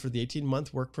applied for the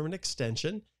 18-month work permit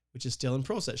extension, which is still in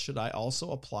process. Should I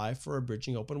also apply for a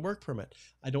bridging open work permit?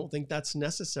 I don't think that's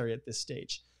necessary at this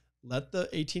stage. Let the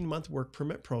 18-month work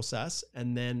permit process,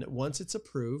 and then once it's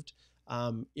approved,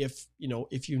 if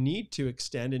you need to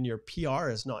extend and your PR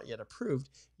is not yet approved,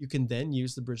 you can then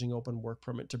use the bridging open work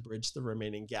permit to bridge the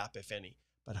remaining gap, if any.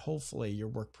 But hopefully your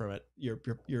work permit, your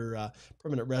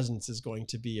permanent residence is going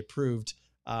to be approved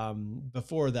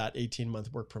before that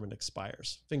 18-month work permit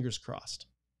expires. Fingers crossed.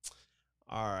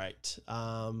 All right.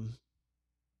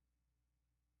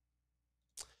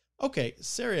 Okay,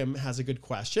 Sariam has a good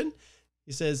question.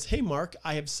 He says, hey, Mark,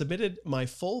 I have submitted my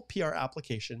full PR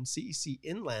application, CEC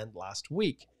Inland, last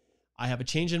week. I have a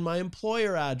change in my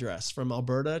employer address from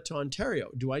Alberta to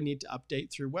Ontario. Do I need to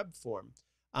update through web form?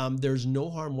 There's no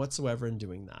harm whatsoever in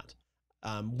doing that.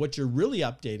 What you're really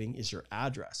updating is your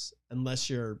address, unless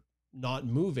you're not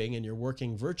moving and you're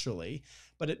working virtually.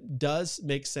 But it does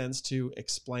make sense to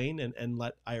explain and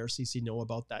let IRCC know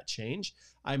about that change.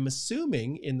 I'm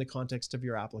assuming in the context of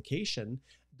your application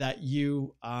that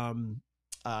you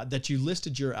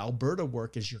listed your Alberta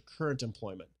work as your current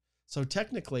employment. So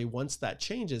technically, once that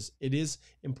changes, it is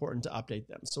important to update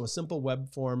them. So a simple web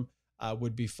form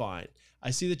would be fine.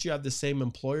 I see that you have the same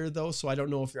employer though, so I don't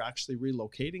know if you're actually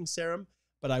relocating, Saram,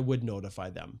 but I would notify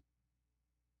them.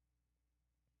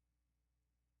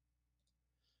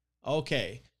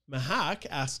 Okay, Mahak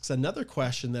asks another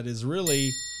question that is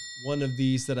really one of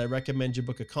these that I recommend you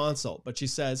book a consult, but she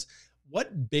says,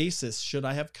 what basis should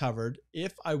I have covered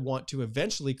if I want to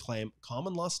eventually claim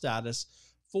common law status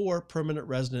for permanent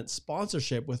resident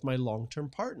sponsorship with my long-term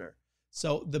partner?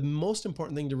 So the most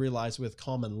important thing to realize with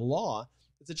common law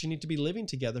is that you need to be living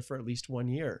together for at least 1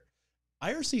 year.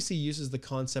 IRCC uses the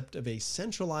concept of a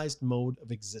centralized mode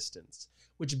of existence,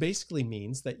 which basically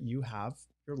means that you have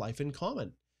your life in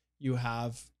common. You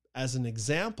have, as an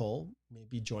example,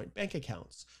 maybe joint bank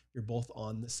accounts. You're both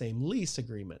on the same lease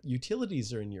agreement.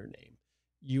 Utilities are in your name.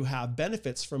 You have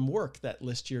benefits from work that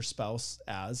list your spouse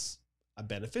as a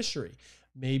beneficiary.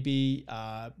 Maybe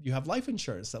you have life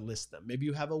insurance that lists them. Maybe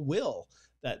you have a will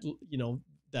that,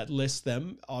 that lists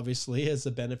them obviously as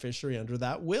a beneficiary under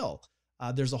that will.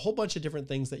 There's a whole bunch of different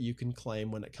things that you can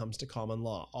claim when it comes to common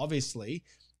law. Obviously,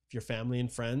 if your family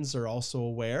and friends are also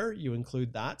aware, you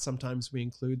include that. Sometimes we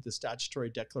include the statutory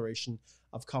declaration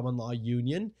of common law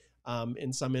union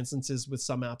in some instances with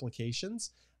some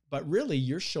applications. But really,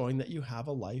 you're showing that you have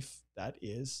a life that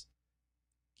is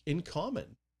in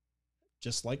common,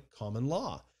 just like common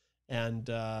law. And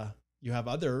you have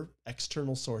other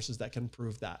external sources that can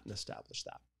prove that and establish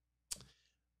that.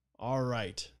 All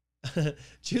right.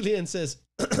 Julian says,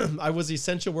 I was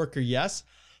essential worker, yes.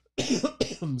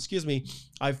 Excuse me.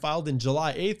 I filed in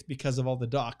July 8th because of all the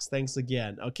docs. Thanks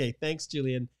again. Okay, thanks,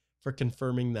 Julian, for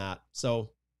confirming that. So,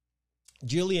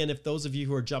 Julian, if those of you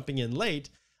who are jumping in late,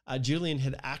 Julian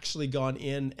had actually gone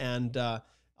in and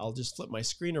I'll just flip my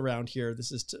screen around here.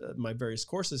 This is my various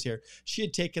courses here. She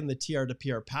had taken the TR to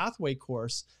PR pathway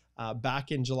course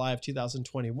back in July of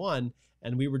 2021,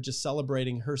 and we were just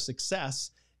celebrating her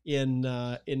success in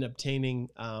obtaining,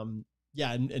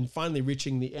 and finally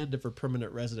reaching the end of her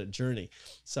permanent resident journey.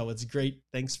 So it's great.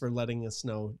 Thanks for letting us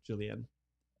know, Julian.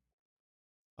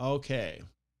 Okay.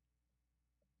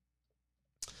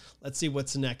 Let's see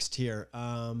what's next here.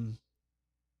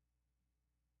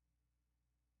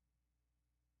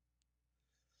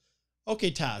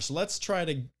 Okay, Tash, let's try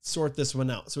to sort this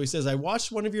one out. So he says, I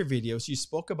watched one of your videos. You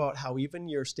spoke about how even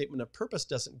your statement of purpose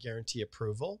doesn't guarantee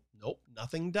approval. Nope,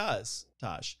 nothing does,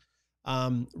 Tash.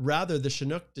 Rather, the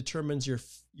Chinook determines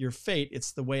your fate.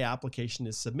 It's the way application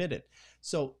is submitted.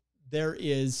 So there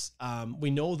is, we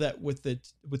know that with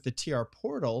the TR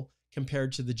portal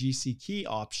compared to the GC key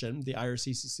option, the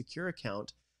IRCC secure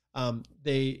account,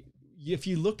 if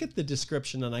you look at the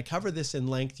description, and I cover this in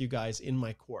length, you guys, in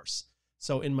my course.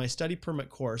 So in my study permit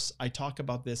course, I talk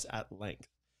about this at length.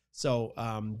 So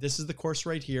this is the course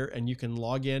right here, and you can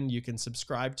log in, you can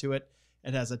subscribe to it.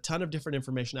 It has a ton of different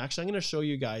information. Actually, I'm going to show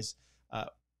you guys.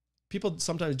 People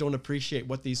sometimes don't appreciate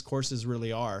what these courses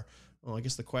really are. Well, I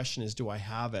guess the question is, do I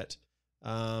have it?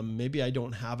 Maybe I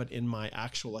don't have it in my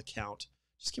actual account.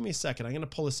 Just give me a second. I'm going to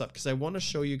pull this up because I want to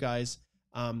show you guys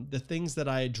the things that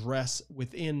I address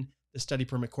within the study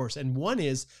permit course. And one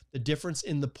is the difference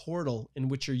in the portal in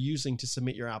which you're using to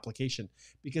submit your application,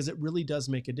 because it really does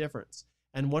make a difference.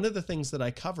 And one of the things that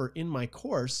I cover in my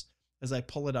course, as I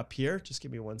pull it up here, just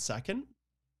give me 1 second.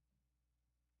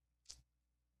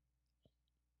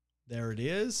 There it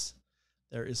is.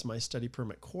 There is my study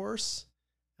permit course.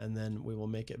 And then we will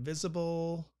make it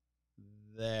visible.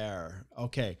 There.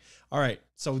 Okay. All right.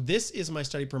 So this is my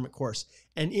study permit course.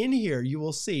 And in here, you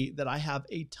will see that I have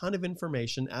a ton of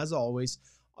information, as always,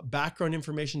 background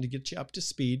information to get you up to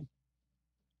speed.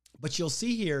 But you'll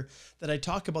see here that I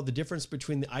talk about the difference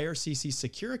between the IRCC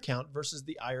secure account versus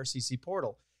the IRCC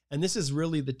portal. And this is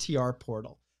really the TR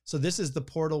portal. So this is the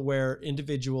portal where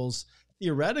individuals,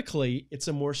 theoretically, it's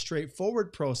a more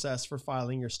straightforward process for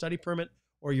filing your study permit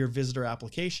or your visitor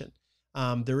application.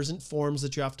 There isn't forms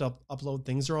that you have to upload.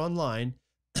 Things are online.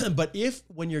 But if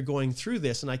when you're going through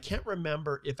this, and I can't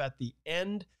remember if at the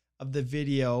end of the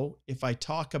video, if I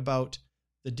talk about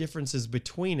the differences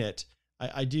between it,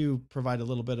 I do provide a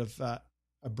little bit of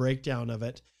a breakdown of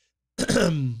it.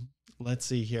 Let's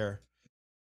see here.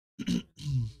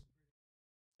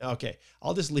 Okay,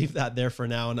 I'll just leave that there for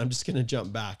now, and I'm just going to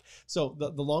jump back. So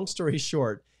the long story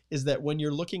short is that when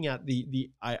you're looking at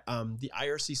the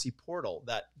IRCC portal,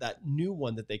 that new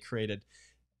one that they created,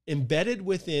 embedded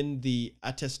within the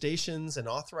attestations and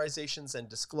authorizations and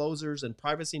disclosures and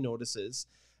privacy notices,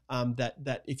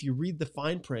 that if you read the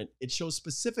fine print, it shows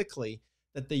specifically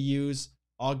that they use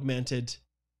augmented,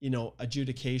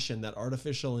 adjudication, that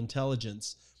artificial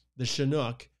intelligence, the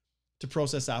Chinook, to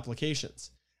process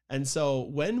applications. And so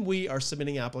when we are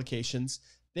submitting applications,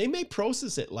 they may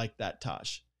process it like that,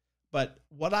 Tosh. But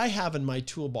what I have in my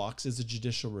toolbox is a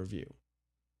judicial review.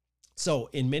 So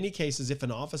in many cases, if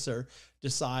an officer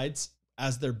decides,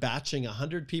 as they're batching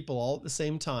 100 people all at the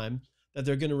same time, that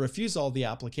they're going to refuse all the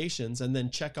applications and then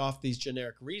check off these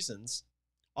generic reasons,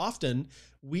 often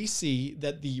we see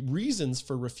that the reasons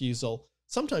for refusal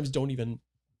sometimes don't even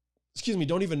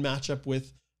match up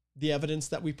with the evidence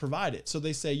that we provided. So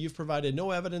they say, you've provided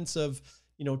no evidence of,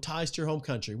 ties to your home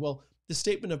country. Well, the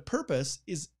statement of purpose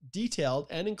is detailed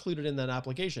and included in that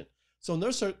application. So in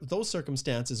those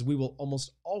circumstances, we will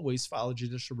almost always file a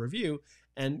judicial review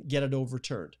and get it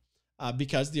overturned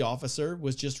because the officer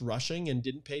was just rushing and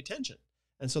didn't pay attention.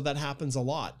 And so that happens a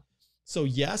lot. So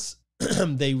yes,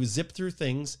 they zip through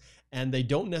things and they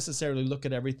don't necessarily look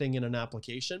at everything in an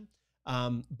application,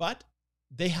 but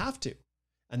they have to.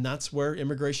 And that's where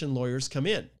immigration lawyers come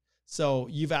in. So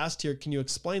you've asked here, can you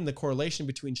explain the correlation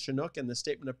between Chinook and the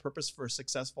statement of purpose for a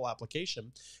successful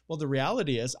application? Well, the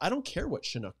reality is I don't care what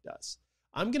Chinook does.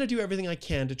 I'm going to do everything I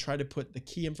can to try to put the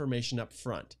key information up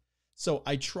front. So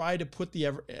I try to put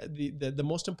the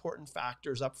most important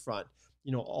factors up front,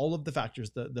 all of the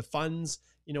factors, the funds,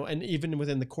 and even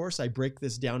within the course, I break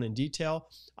this down in detail.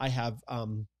 I have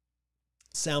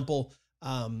sample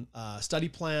study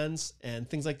plans and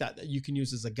things like that you can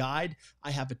use as a guide. I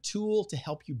have a tool to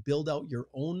help you build out your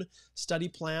own study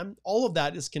plan. All of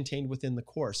that is contained within the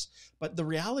course. But the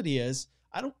reality is,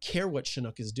 I don't care what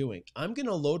Chinook is doing. I'm going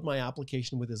to load my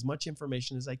application with as much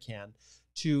information as I can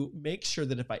to make sure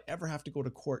that if I ever have to go to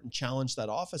court and challenge that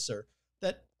officer,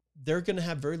 that they're going to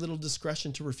have very little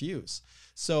discretion to refuse.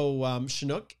 So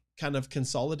Chinook kind of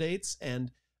consolidates,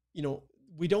 and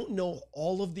we don't know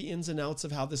all of the ins and outs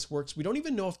of how this works. We don't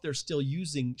even know if they're still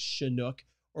using Chinook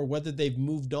or whether they've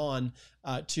moved on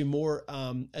to more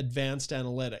advanced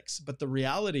analytics. But the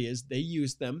reality is they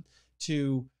use them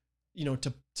to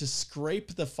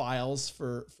scrape the files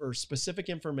for specific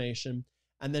information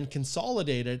and then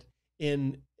consolidate it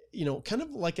in, kind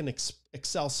of like an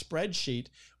Excel spreadsheet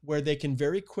where they can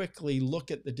very quickly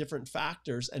look at the different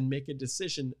factors and make a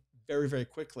decision very, very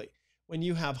quickly. When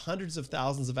you have hundreds of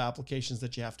thousands of applications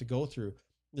that you have to go through,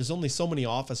 there's only so many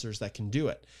officers that can do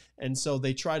it. And so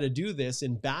they try to do this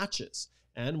in batches.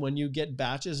 And when you get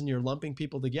batches and you're lumping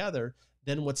people together,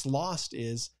 then what's lost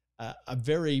is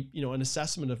an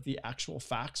assessment of the actual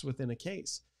facts within a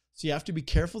case. So you have to be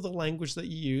careful of the language that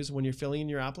you use when you're filling in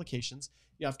your applications.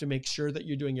 You have to make sure that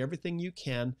you're doing everything you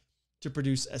can to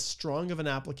produce as strong of an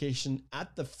application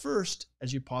at the first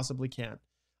as you possibly can.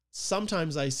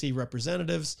 Sometimes I see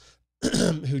representatives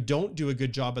who don't do a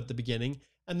good job at the beginning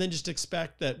and then just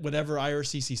expect that whatever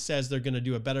IRCC says, they're going to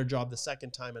do a better job the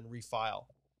second time and refile.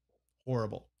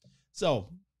 Horrible. So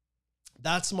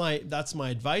That's my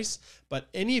advice. But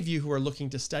any of you who are looking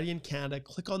to study in Canada,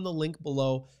 click on the link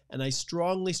below, and I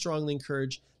strongly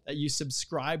encourage that you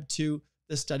subscribe to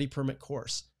the study permit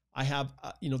course. I have,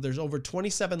 there's over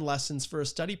 27 lessons for a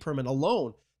study permit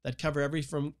alone that cover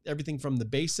everything from the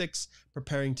basics,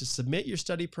 preparing to submit your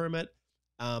study permit,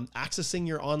 accessing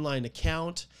your online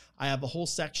account. I have a whole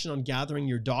section on gathering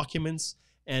your documents.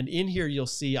 And in here, you'll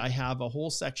see I have a whole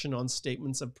section on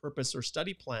statements of purpose or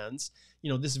study plans.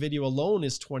 This video alone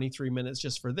is 23 minutes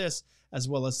just for this, as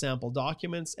well as sample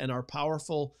documents and our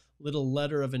powerful little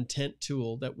letter of intent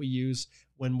tool that we use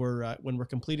when we're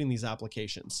completing these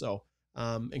applications. So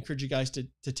encourage you guys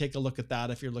to take a look at that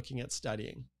if you're looking at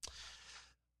studying.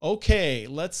 Okay,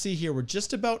 let's see here. We're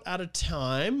just about out of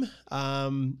time.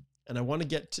 And I want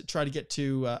to try to get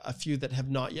to a few that have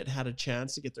not yet had a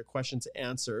chance to get their questions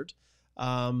answered.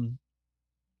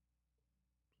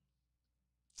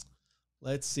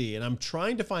 Let's see. And I'm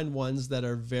trying to find ones that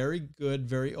are very good,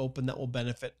 very open, that will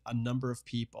benefit a number of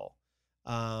people.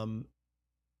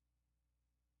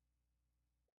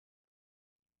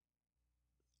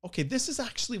 Okay, this is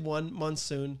actually one,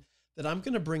 Monsoon, that I'm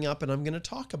going to bring up and I'm going to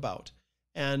talk about.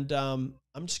 And I'm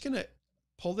just going to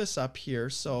pull this up here.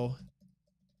 So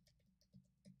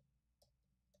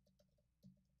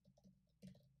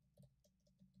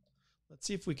let's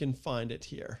see if we can find it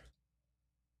here.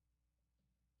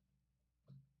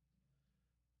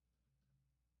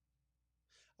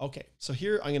 Okay, so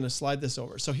here I'm going to slide this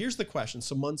over. So here's the question.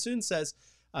 So Monsoon says,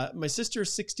 my sister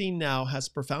is 16 now, has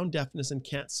profound deafness and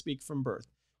can't speak from birth.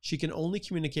 She can only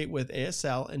communicate with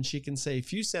ASL and she can say a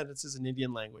few sentences in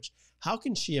Indian language. How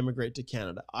can she immigrate to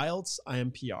Canada? IELTS,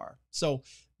 IMPR. So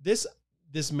this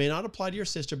may not apply to your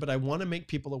sister, but I want to make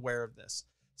people aware of this.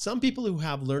 Some people who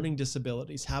have learning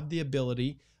disabilities have the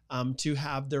ability to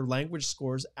have their language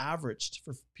scores averaged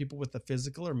for people with a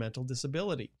physical or mental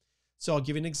disability. So I'll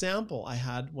give you an example. I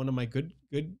had one of my good,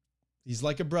 he's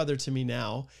like a brother to me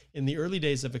now, in the early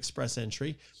days of Express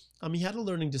Entry. He had a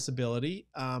learning disability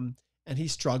and he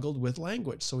struggled with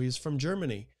language. So he's from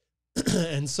Germany.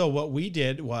 And so what we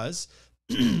did was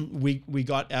we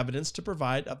got evidence to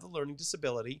provide of the learning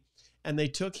disability, and they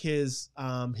took his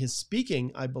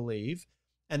speaking, I believe,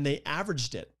 and they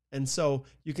averaged it. And so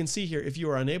you can see here, if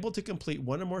you are unable to complete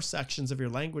one or more sections of your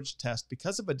language test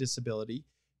because of a disability,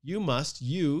 you must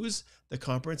use the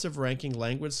Comprehensive Ranking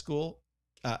Language School,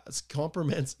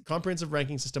 Comprehensive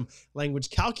Ranking System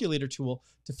Language Calculator tool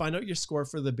to find out your score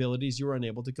for the abilities you are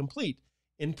unable to complete.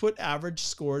 Input average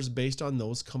scores based on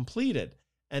those completed.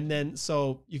 And then,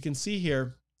 so you can see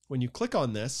here, when you click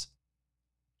on this,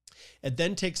 it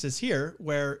then takes us here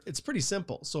where it's pretty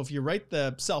simple. So if you write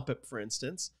the CELPIP, for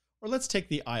instance, or let's take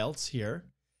the IELTS here,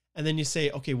 and then you say,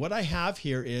 okay, what I have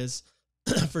here is,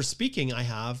 for speaking, I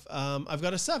have, I've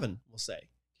got a 7, we'll say,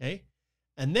 okay?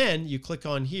 And then you click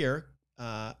on here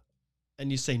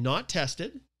and you say not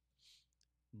tested,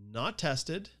 not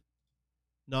tested,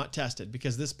 not tested,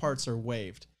 because this parts are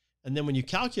waived. And then when you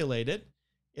calculate it,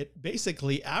 it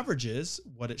basically averages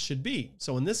what it should be.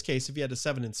 So in this case, if you had a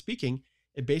 7 in speaking,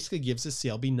 it basically gives a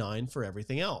CLB 9 for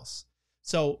everything else.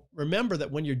 So remember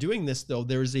that when you're doing this, though,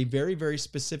 there is a very, very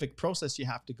specific process you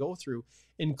have to go through,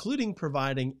 including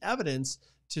providing evidence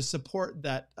to support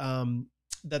that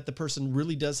that the person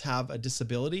really does have a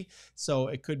disability. So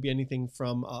it could be anything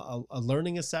from a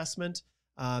learning assessment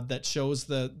that shows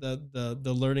the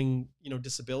learning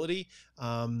disability.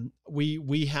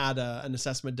 We had an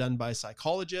assessment done by a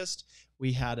psychologist.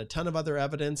 We had a ton of other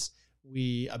evidence.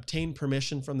 We obtained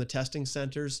permission from the testing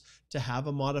centers to have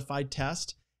a modified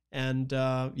test. And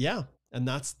yeah, and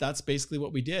that's basically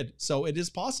what we did. So it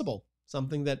is possible,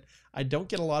 something that I don't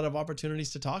get a lot of opportunities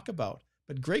to talk about.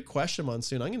 But great question,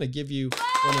 Monsoon. I'm going to give you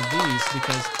one of these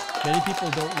because many people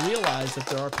don't realize that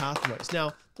there are pathways.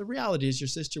 Now, the reality is your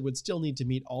sister would still need to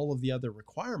meet all of the other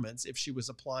requirements if she was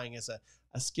applying as a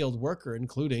skilled worker,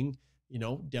 including,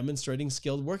 demonstrating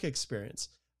skilled work experience.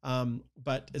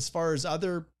 But as far as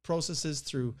other processes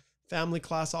through family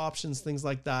class options, things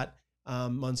like that,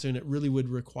 Monsoon, it really would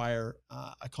require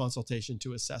a consultation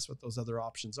to assess what those other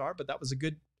options are. But that was a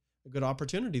good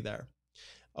opportunity there.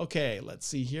 Okay, let's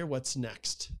see here. What's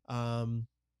next?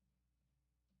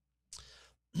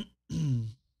 We've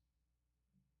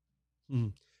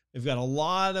got a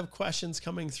lot of questions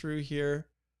coming through here.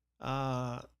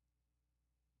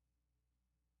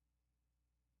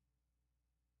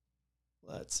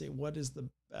 Let's see, what is the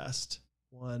best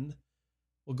one?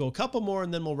 We'll go a couple more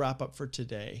and then we'll wrap up for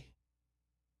today.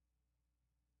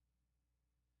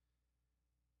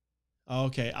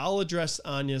 Okay, I'll address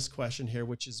Anya's question here,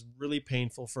 which is really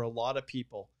painful for a lot of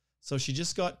people. So she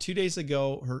just got 2 days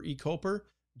ago her ECOPR.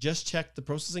 Just check the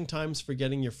processing times for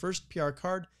getting your first PR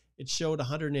card. It showed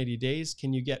 180 days.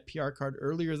 Can you get PR card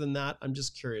earlier than that? I'm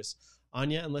just curious.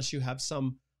 Anya, unless you have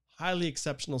some highly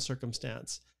exceptional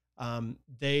circumstance,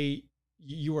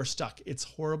 you are stuck. It's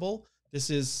horrible. This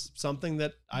is something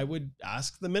that I would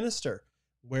ask the minister.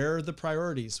 Where are the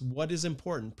priorities? What is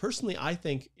important? Personally, I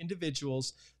think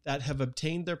individuals that have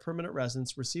obtained their permanent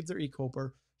residence, received their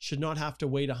e-COPR, should not have to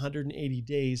wait 180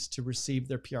 days to receive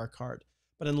their PR card.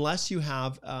 But unless you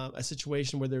have a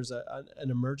situation where there's an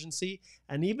emergency,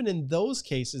 and even in those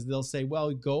cases, they'll say,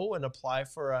 well, go and apply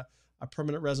for a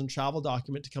permanent resident travel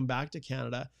document to come back to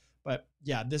Canada. But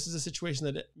yeah, this is a situation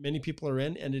that many people are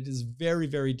in, and it is very,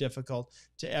 very difficult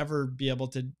to ever be able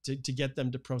to get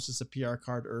them to process a PR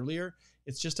card earlier.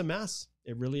 It's just a mess.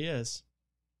 It really is.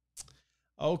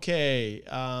 Okay.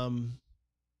 All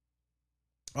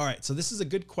right. So this is a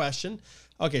good question.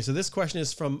 Okay. So this question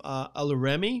is from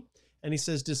Aluremi, and he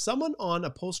says, does someone on a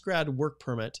postgrad work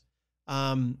permit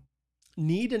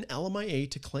need an LMIA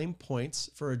to claim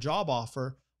points for a job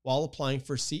offer while applying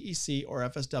for CEC or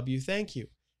FSW? Thank you.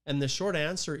 And the short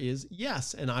answer is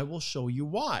yes, and I will show you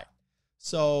why.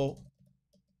 So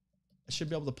I should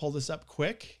be able to pull this up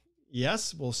quick.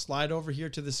 Yes, we'll slide over here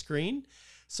to the screen.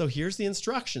 So here's the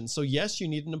instructions. So yes, you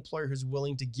need an employer who's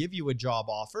willing to give you a job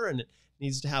offer, and it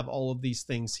needs to have all of these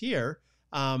things here.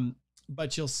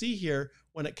 But you'll see here,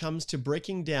 when it comes to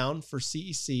breaking down for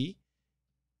CEC,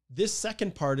 this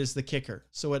second part is the kicker.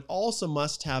 So it also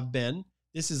must have been,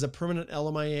 this is a permanent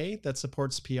LMIA that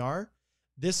supports PR.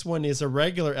 This one is a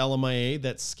regular LMIA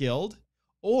that's skilled,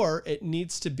 or it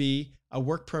needs to be a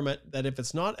work permit that if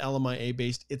it's not LMIA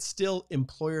based, it's still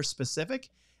employer specific,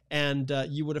 and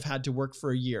you would have had to work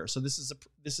for a year. So this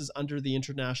is under the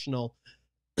International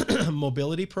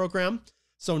Mobility Program.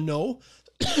 So no,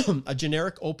 a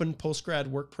generic open postgrad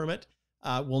work permit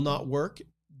will not work.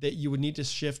 That you would need to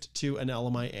shift to an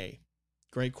LMIA.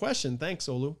 Great question. Thanks,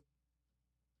 Olu.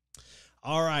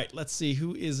 All right, let's see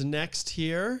who is next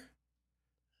here.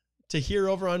 Tahir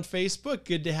over on Facebook,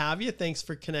 good to have you. Thanks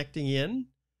for connecting in.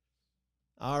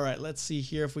 All right, let's see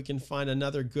here if we can find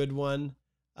another good one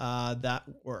that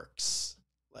works.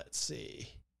 Let's see.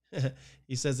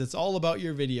 He says, it's all about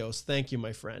your videos. Thank you,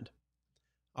 my friend.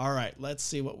 All right, let's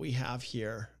see what we have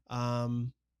here.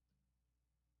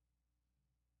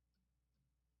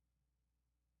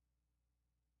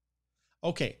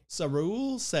 Okay, so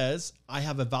Raul says, I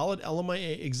have a valid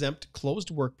LMIA exempt closed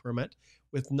work permit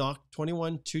with NOC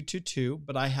 21222,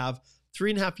 but I have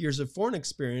 3.5 years of foreign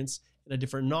experience in a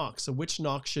different NOC. So which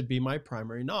NOC should be my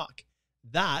primary NOC?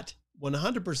 That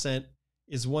 100%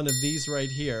 is one of these right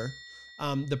here.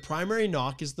 The primary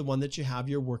NOC is the one that you have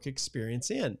your work experience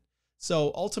in.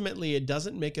 So ultimately, it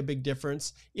doesn't make a big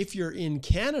difference. If you're in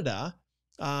Canada,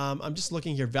 I'm just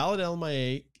looking here, valid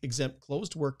LMIA exempt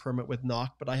closed work permit with NOC,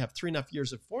 but I have 3.5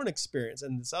 years of foreign experience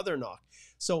in this other NOC.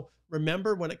 So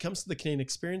remember, when it comes to the Canadian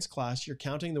experience class, you're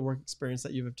counting the work experience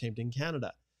that you've obtained in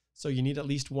Canada. So you need at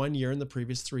least 1 year in the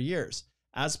previous 3 years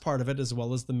as part of it, as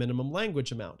well as the minimum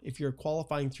language amount. If you're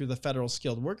qualifying through the federal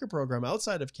skilled worker program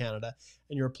outside of Canada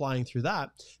and you're applying through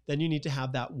that, then you need to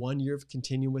have that 1 year of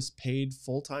continuous paid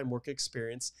full-time work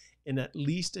experience in at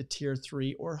least a tier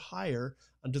 3 or higher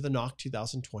under the NOC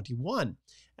 2021.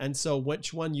 And so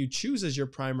which one you choose as your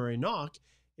primary NOC,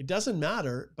 it doesn't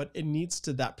matter, but it needs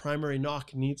to, that primary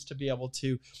NOC needs to be able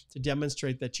to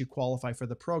demonstrate that you qualify for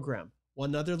the program.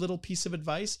 One other little piece of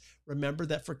advice, remember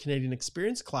that for Canadian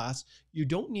experience class, you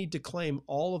don't need to claim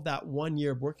all of that 1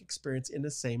 year of work experience in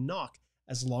the same NOC,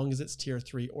 as long as it's tier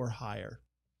 3 or higher.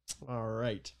 All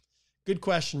right. Good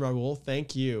question, Raul.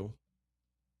 Thank you.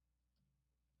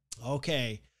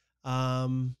 Okay.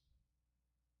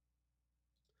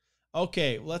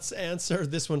 Okay, let's answer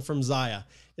this one from Zaya.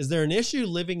 Is there an issue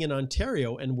living in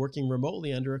Ontario and working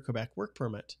remotely under a Quebec work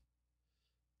permit?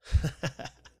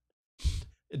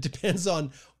 It depends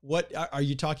on what, are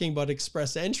you talking about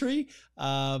express entry?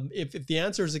 If the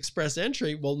answer is express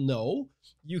entry, well, no,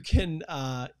 you can,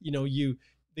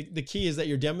 the key is that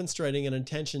you're demonstrating an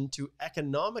intention to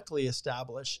economically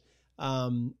establish,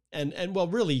 well,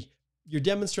 really, you're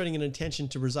demonstrating an intention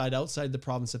to reside outside the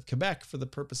province of Quebec for the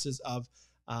purposes of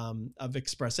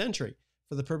express entry.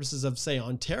 For the purposes of, say,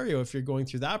 Ontario, if you're going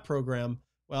through that program,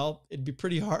 well, it'd be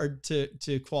pretty hard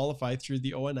to qualify through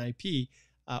the ONIP,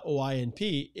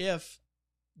 OINP if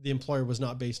the employer was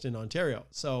not based in Ontario.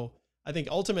 So I think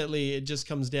ultimately it just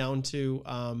comes down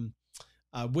to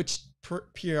which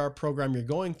PR program you're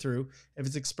going through. If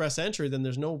it's express entry, then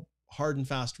there's no hard and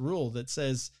fast rule that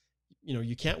says,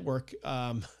 you can't work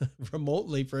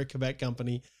remotely for a Quebec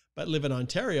company, but live in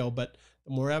Ontario. But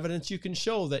the more evidence you can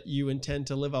show that you intend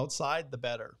to live outside, the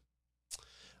better.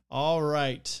 All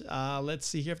right. Let's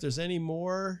see here if there's any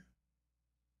more.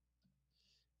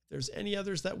 If there's any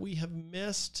others that we have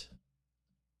missed.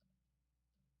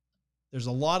 There's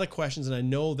a lot of questions, and I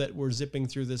know that we're zipping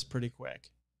through this pretty quick.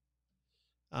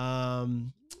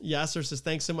 Yasser says,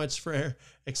 thanks so much for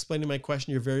explaining my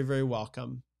question. You're very, very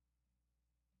welcome.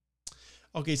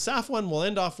 Okay, Safwan, we'll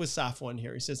end off with Safwan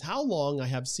here. He says, how long I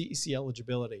have CEC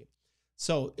eligibility?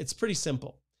 So it's pretty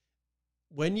simple.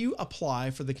 When you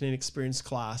apply for the Canadian Experience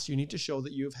class, you need to show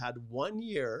that you've had 1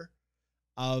 year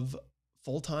of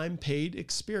full-time paid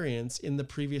experience in the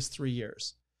previous 3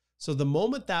 years. So the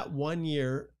moment that 1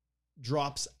 year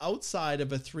drops outside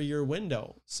of a 3-year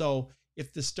window, so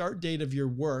if the start date of your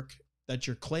work that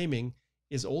you're claiming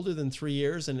is older than 3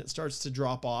 years and it starts to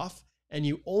drop off and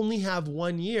you only have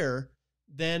 1 year,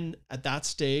 then at that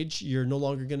stage, you're no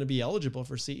longer going to be eligible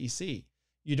for CEC.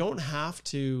 You don't have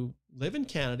to live in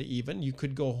Canada even. You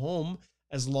could go home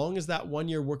as long as that 1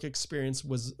 year work experience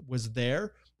was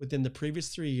there within the previous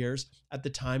 3 years at the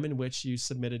time in which you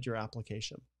submitted your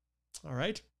application. All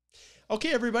right.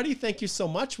 Okay, everybody, thank you so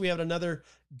much. We had another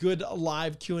good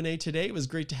live Q&A today. It was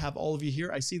great to have all of you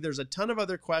here. I see there's a ton of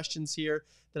other questions here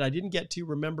that I didn't get to.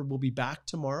 Remember, we'll be back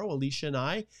tomorrow, Alicia and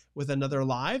I, with another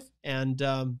live. And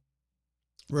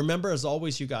remember, as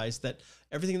always, you guys, that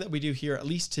everything that we do here, at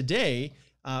least today,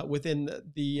 within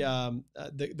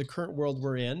the current world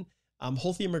we're in,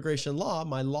 Holthe Immigration Law,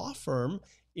 my law firm,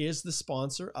 is the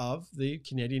sponsor of the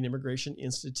Canadian Immigration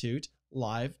Institute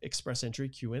live express entry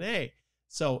Q&A.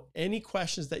 So any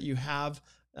questions that you have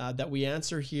that we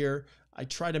answer here, I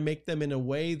try to make them in a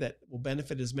way that will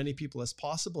benefit as many people as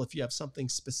possible. If you have something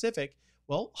specific,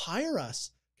 well, hire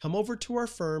us. Come over to our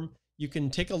firm. You can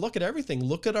take a look at everything.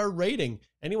 Look at our rating.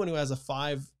 Anyone who has a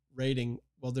 5 rating,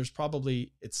 well, there's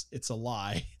probably, it's a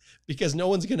lie because no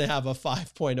one's going to have a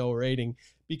 5.0 rating,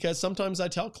 because sometimes I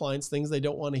tell clients things they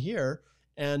don't want to hear,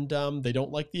 and they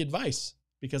don't like the advice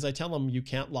because I tell them you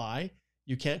can't lie.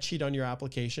 You can't cheat on your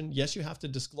application. Yes, you have to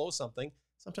disclose something.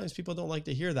 Sometimes people don't like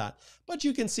to hear that, but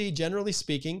you can see, generally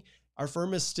speaking, our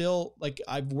firm is still, like,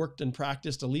 I've worked and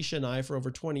practiced, Alicia and I, for over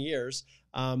 20 years.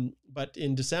 But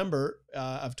in December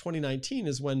of 2019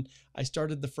 is when I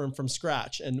started the firm from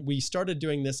scratch. And we started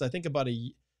doing this, I think about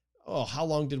how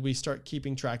long did we start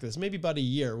keeping track of this? Maybe about a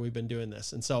year we've been doing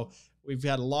this. And so we've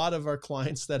had a lot of our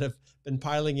clients that have been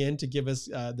piling in to give us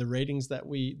the ratings that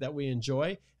we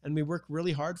enjoy, and we work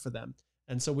really hard for them.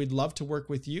 And so we'd love to work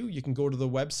with you. You can go to the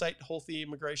website, Holthe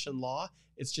Immigration Law.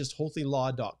 It's just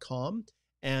holthelaw.com.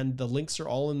 And the links are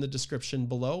all in the description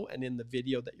below and in the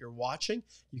video that you're watching.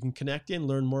 You can connect in,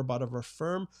 learn more about our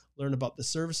firm, learn about the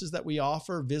services that we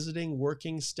offer, visiting,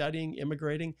 working, studying,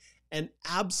 immigrating, and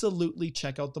absolutely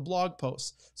check out the blog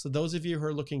posts. So those of you who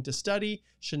are looking to study,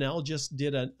 Chanel just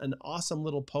did an awesome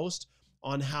little post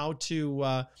on how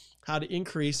to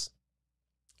increase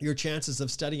your chances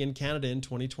of studying in Canada in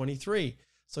 2023.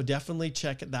 So definitely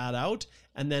check that out.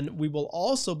 And then we will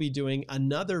also be doing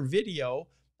another video.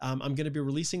 I'm going to be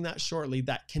releasing that shortly,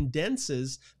 that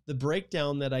condenses the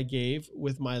breakdown that I gave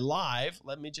with my live.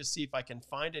 Let me just see if I can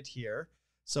find it here.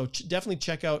 So definitely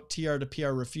check out TR to PR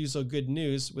Refusal Good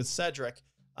News with Cedric.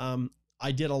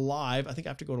 I did a live. I think I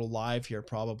have to go to live here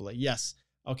probably. Yes.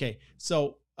 Okay.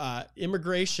 So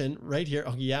immigration right here.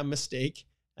 Oh yeah, mistake.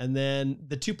 And then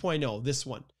the 2.0, this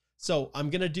one. So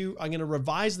I'm going to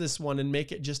revise this one and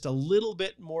make it just a little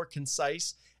bit more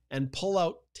concise and pull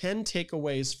out 10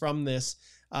 takeaways from this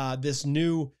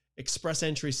new express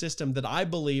entry system that I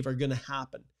believe are going to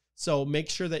happen. So make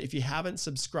sure that if you haven't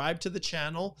subscribed to the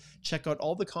channel, check out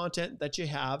all the content that you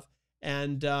have.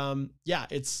 And yeah,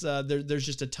 it's there's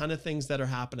just a ton of things that are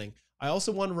happening. I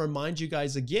also want to remind you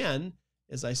guys again,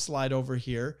 as I slide over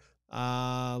here,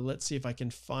 let's see if I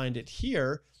can find it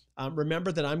here.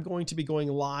 Remember that I'm going to be going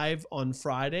live on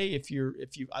Friday. If you,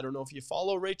 I don't know if you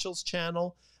follow Rachel's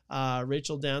channel,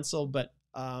 Rachel Dancel, but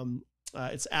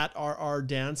it's at RR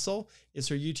Dancel is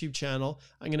her YouTube channel.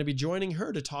 I'm going to be joining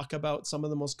her to talk about some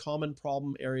of the most common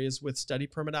problem areas with study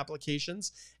permit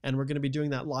applications. And we're going to be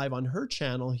doing that live on her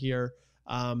channel here.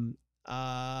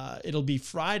 It'll be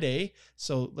Friday.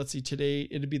 So let's see, today,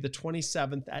 it'll be the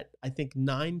 27th at, I think,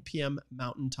 9 p.m.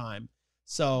 Mountain Time.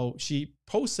 So she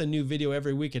posts a new video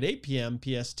every week at 8 p.m.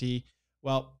 PST.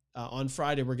 Well, on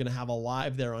Friday, we're going to have a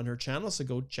live there on her channel. So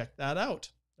go check that out.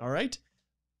 All right.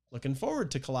 Looking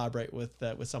forward to collaborate with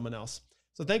someone else.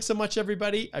 So thanks so much,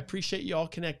 everybody. I appreciate you all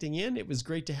connecting in. It was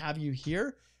great to have you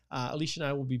here. Alicia and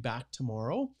I will be back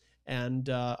tomorrow, and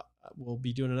we'll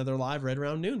be doing another live right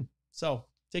around noon. So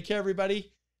take care,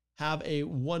 everybody. Have a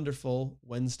wonderful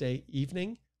Wednesday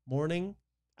evening, morning,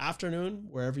 afternoon,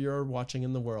 wherever you're watching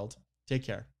in the world. Take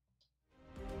care.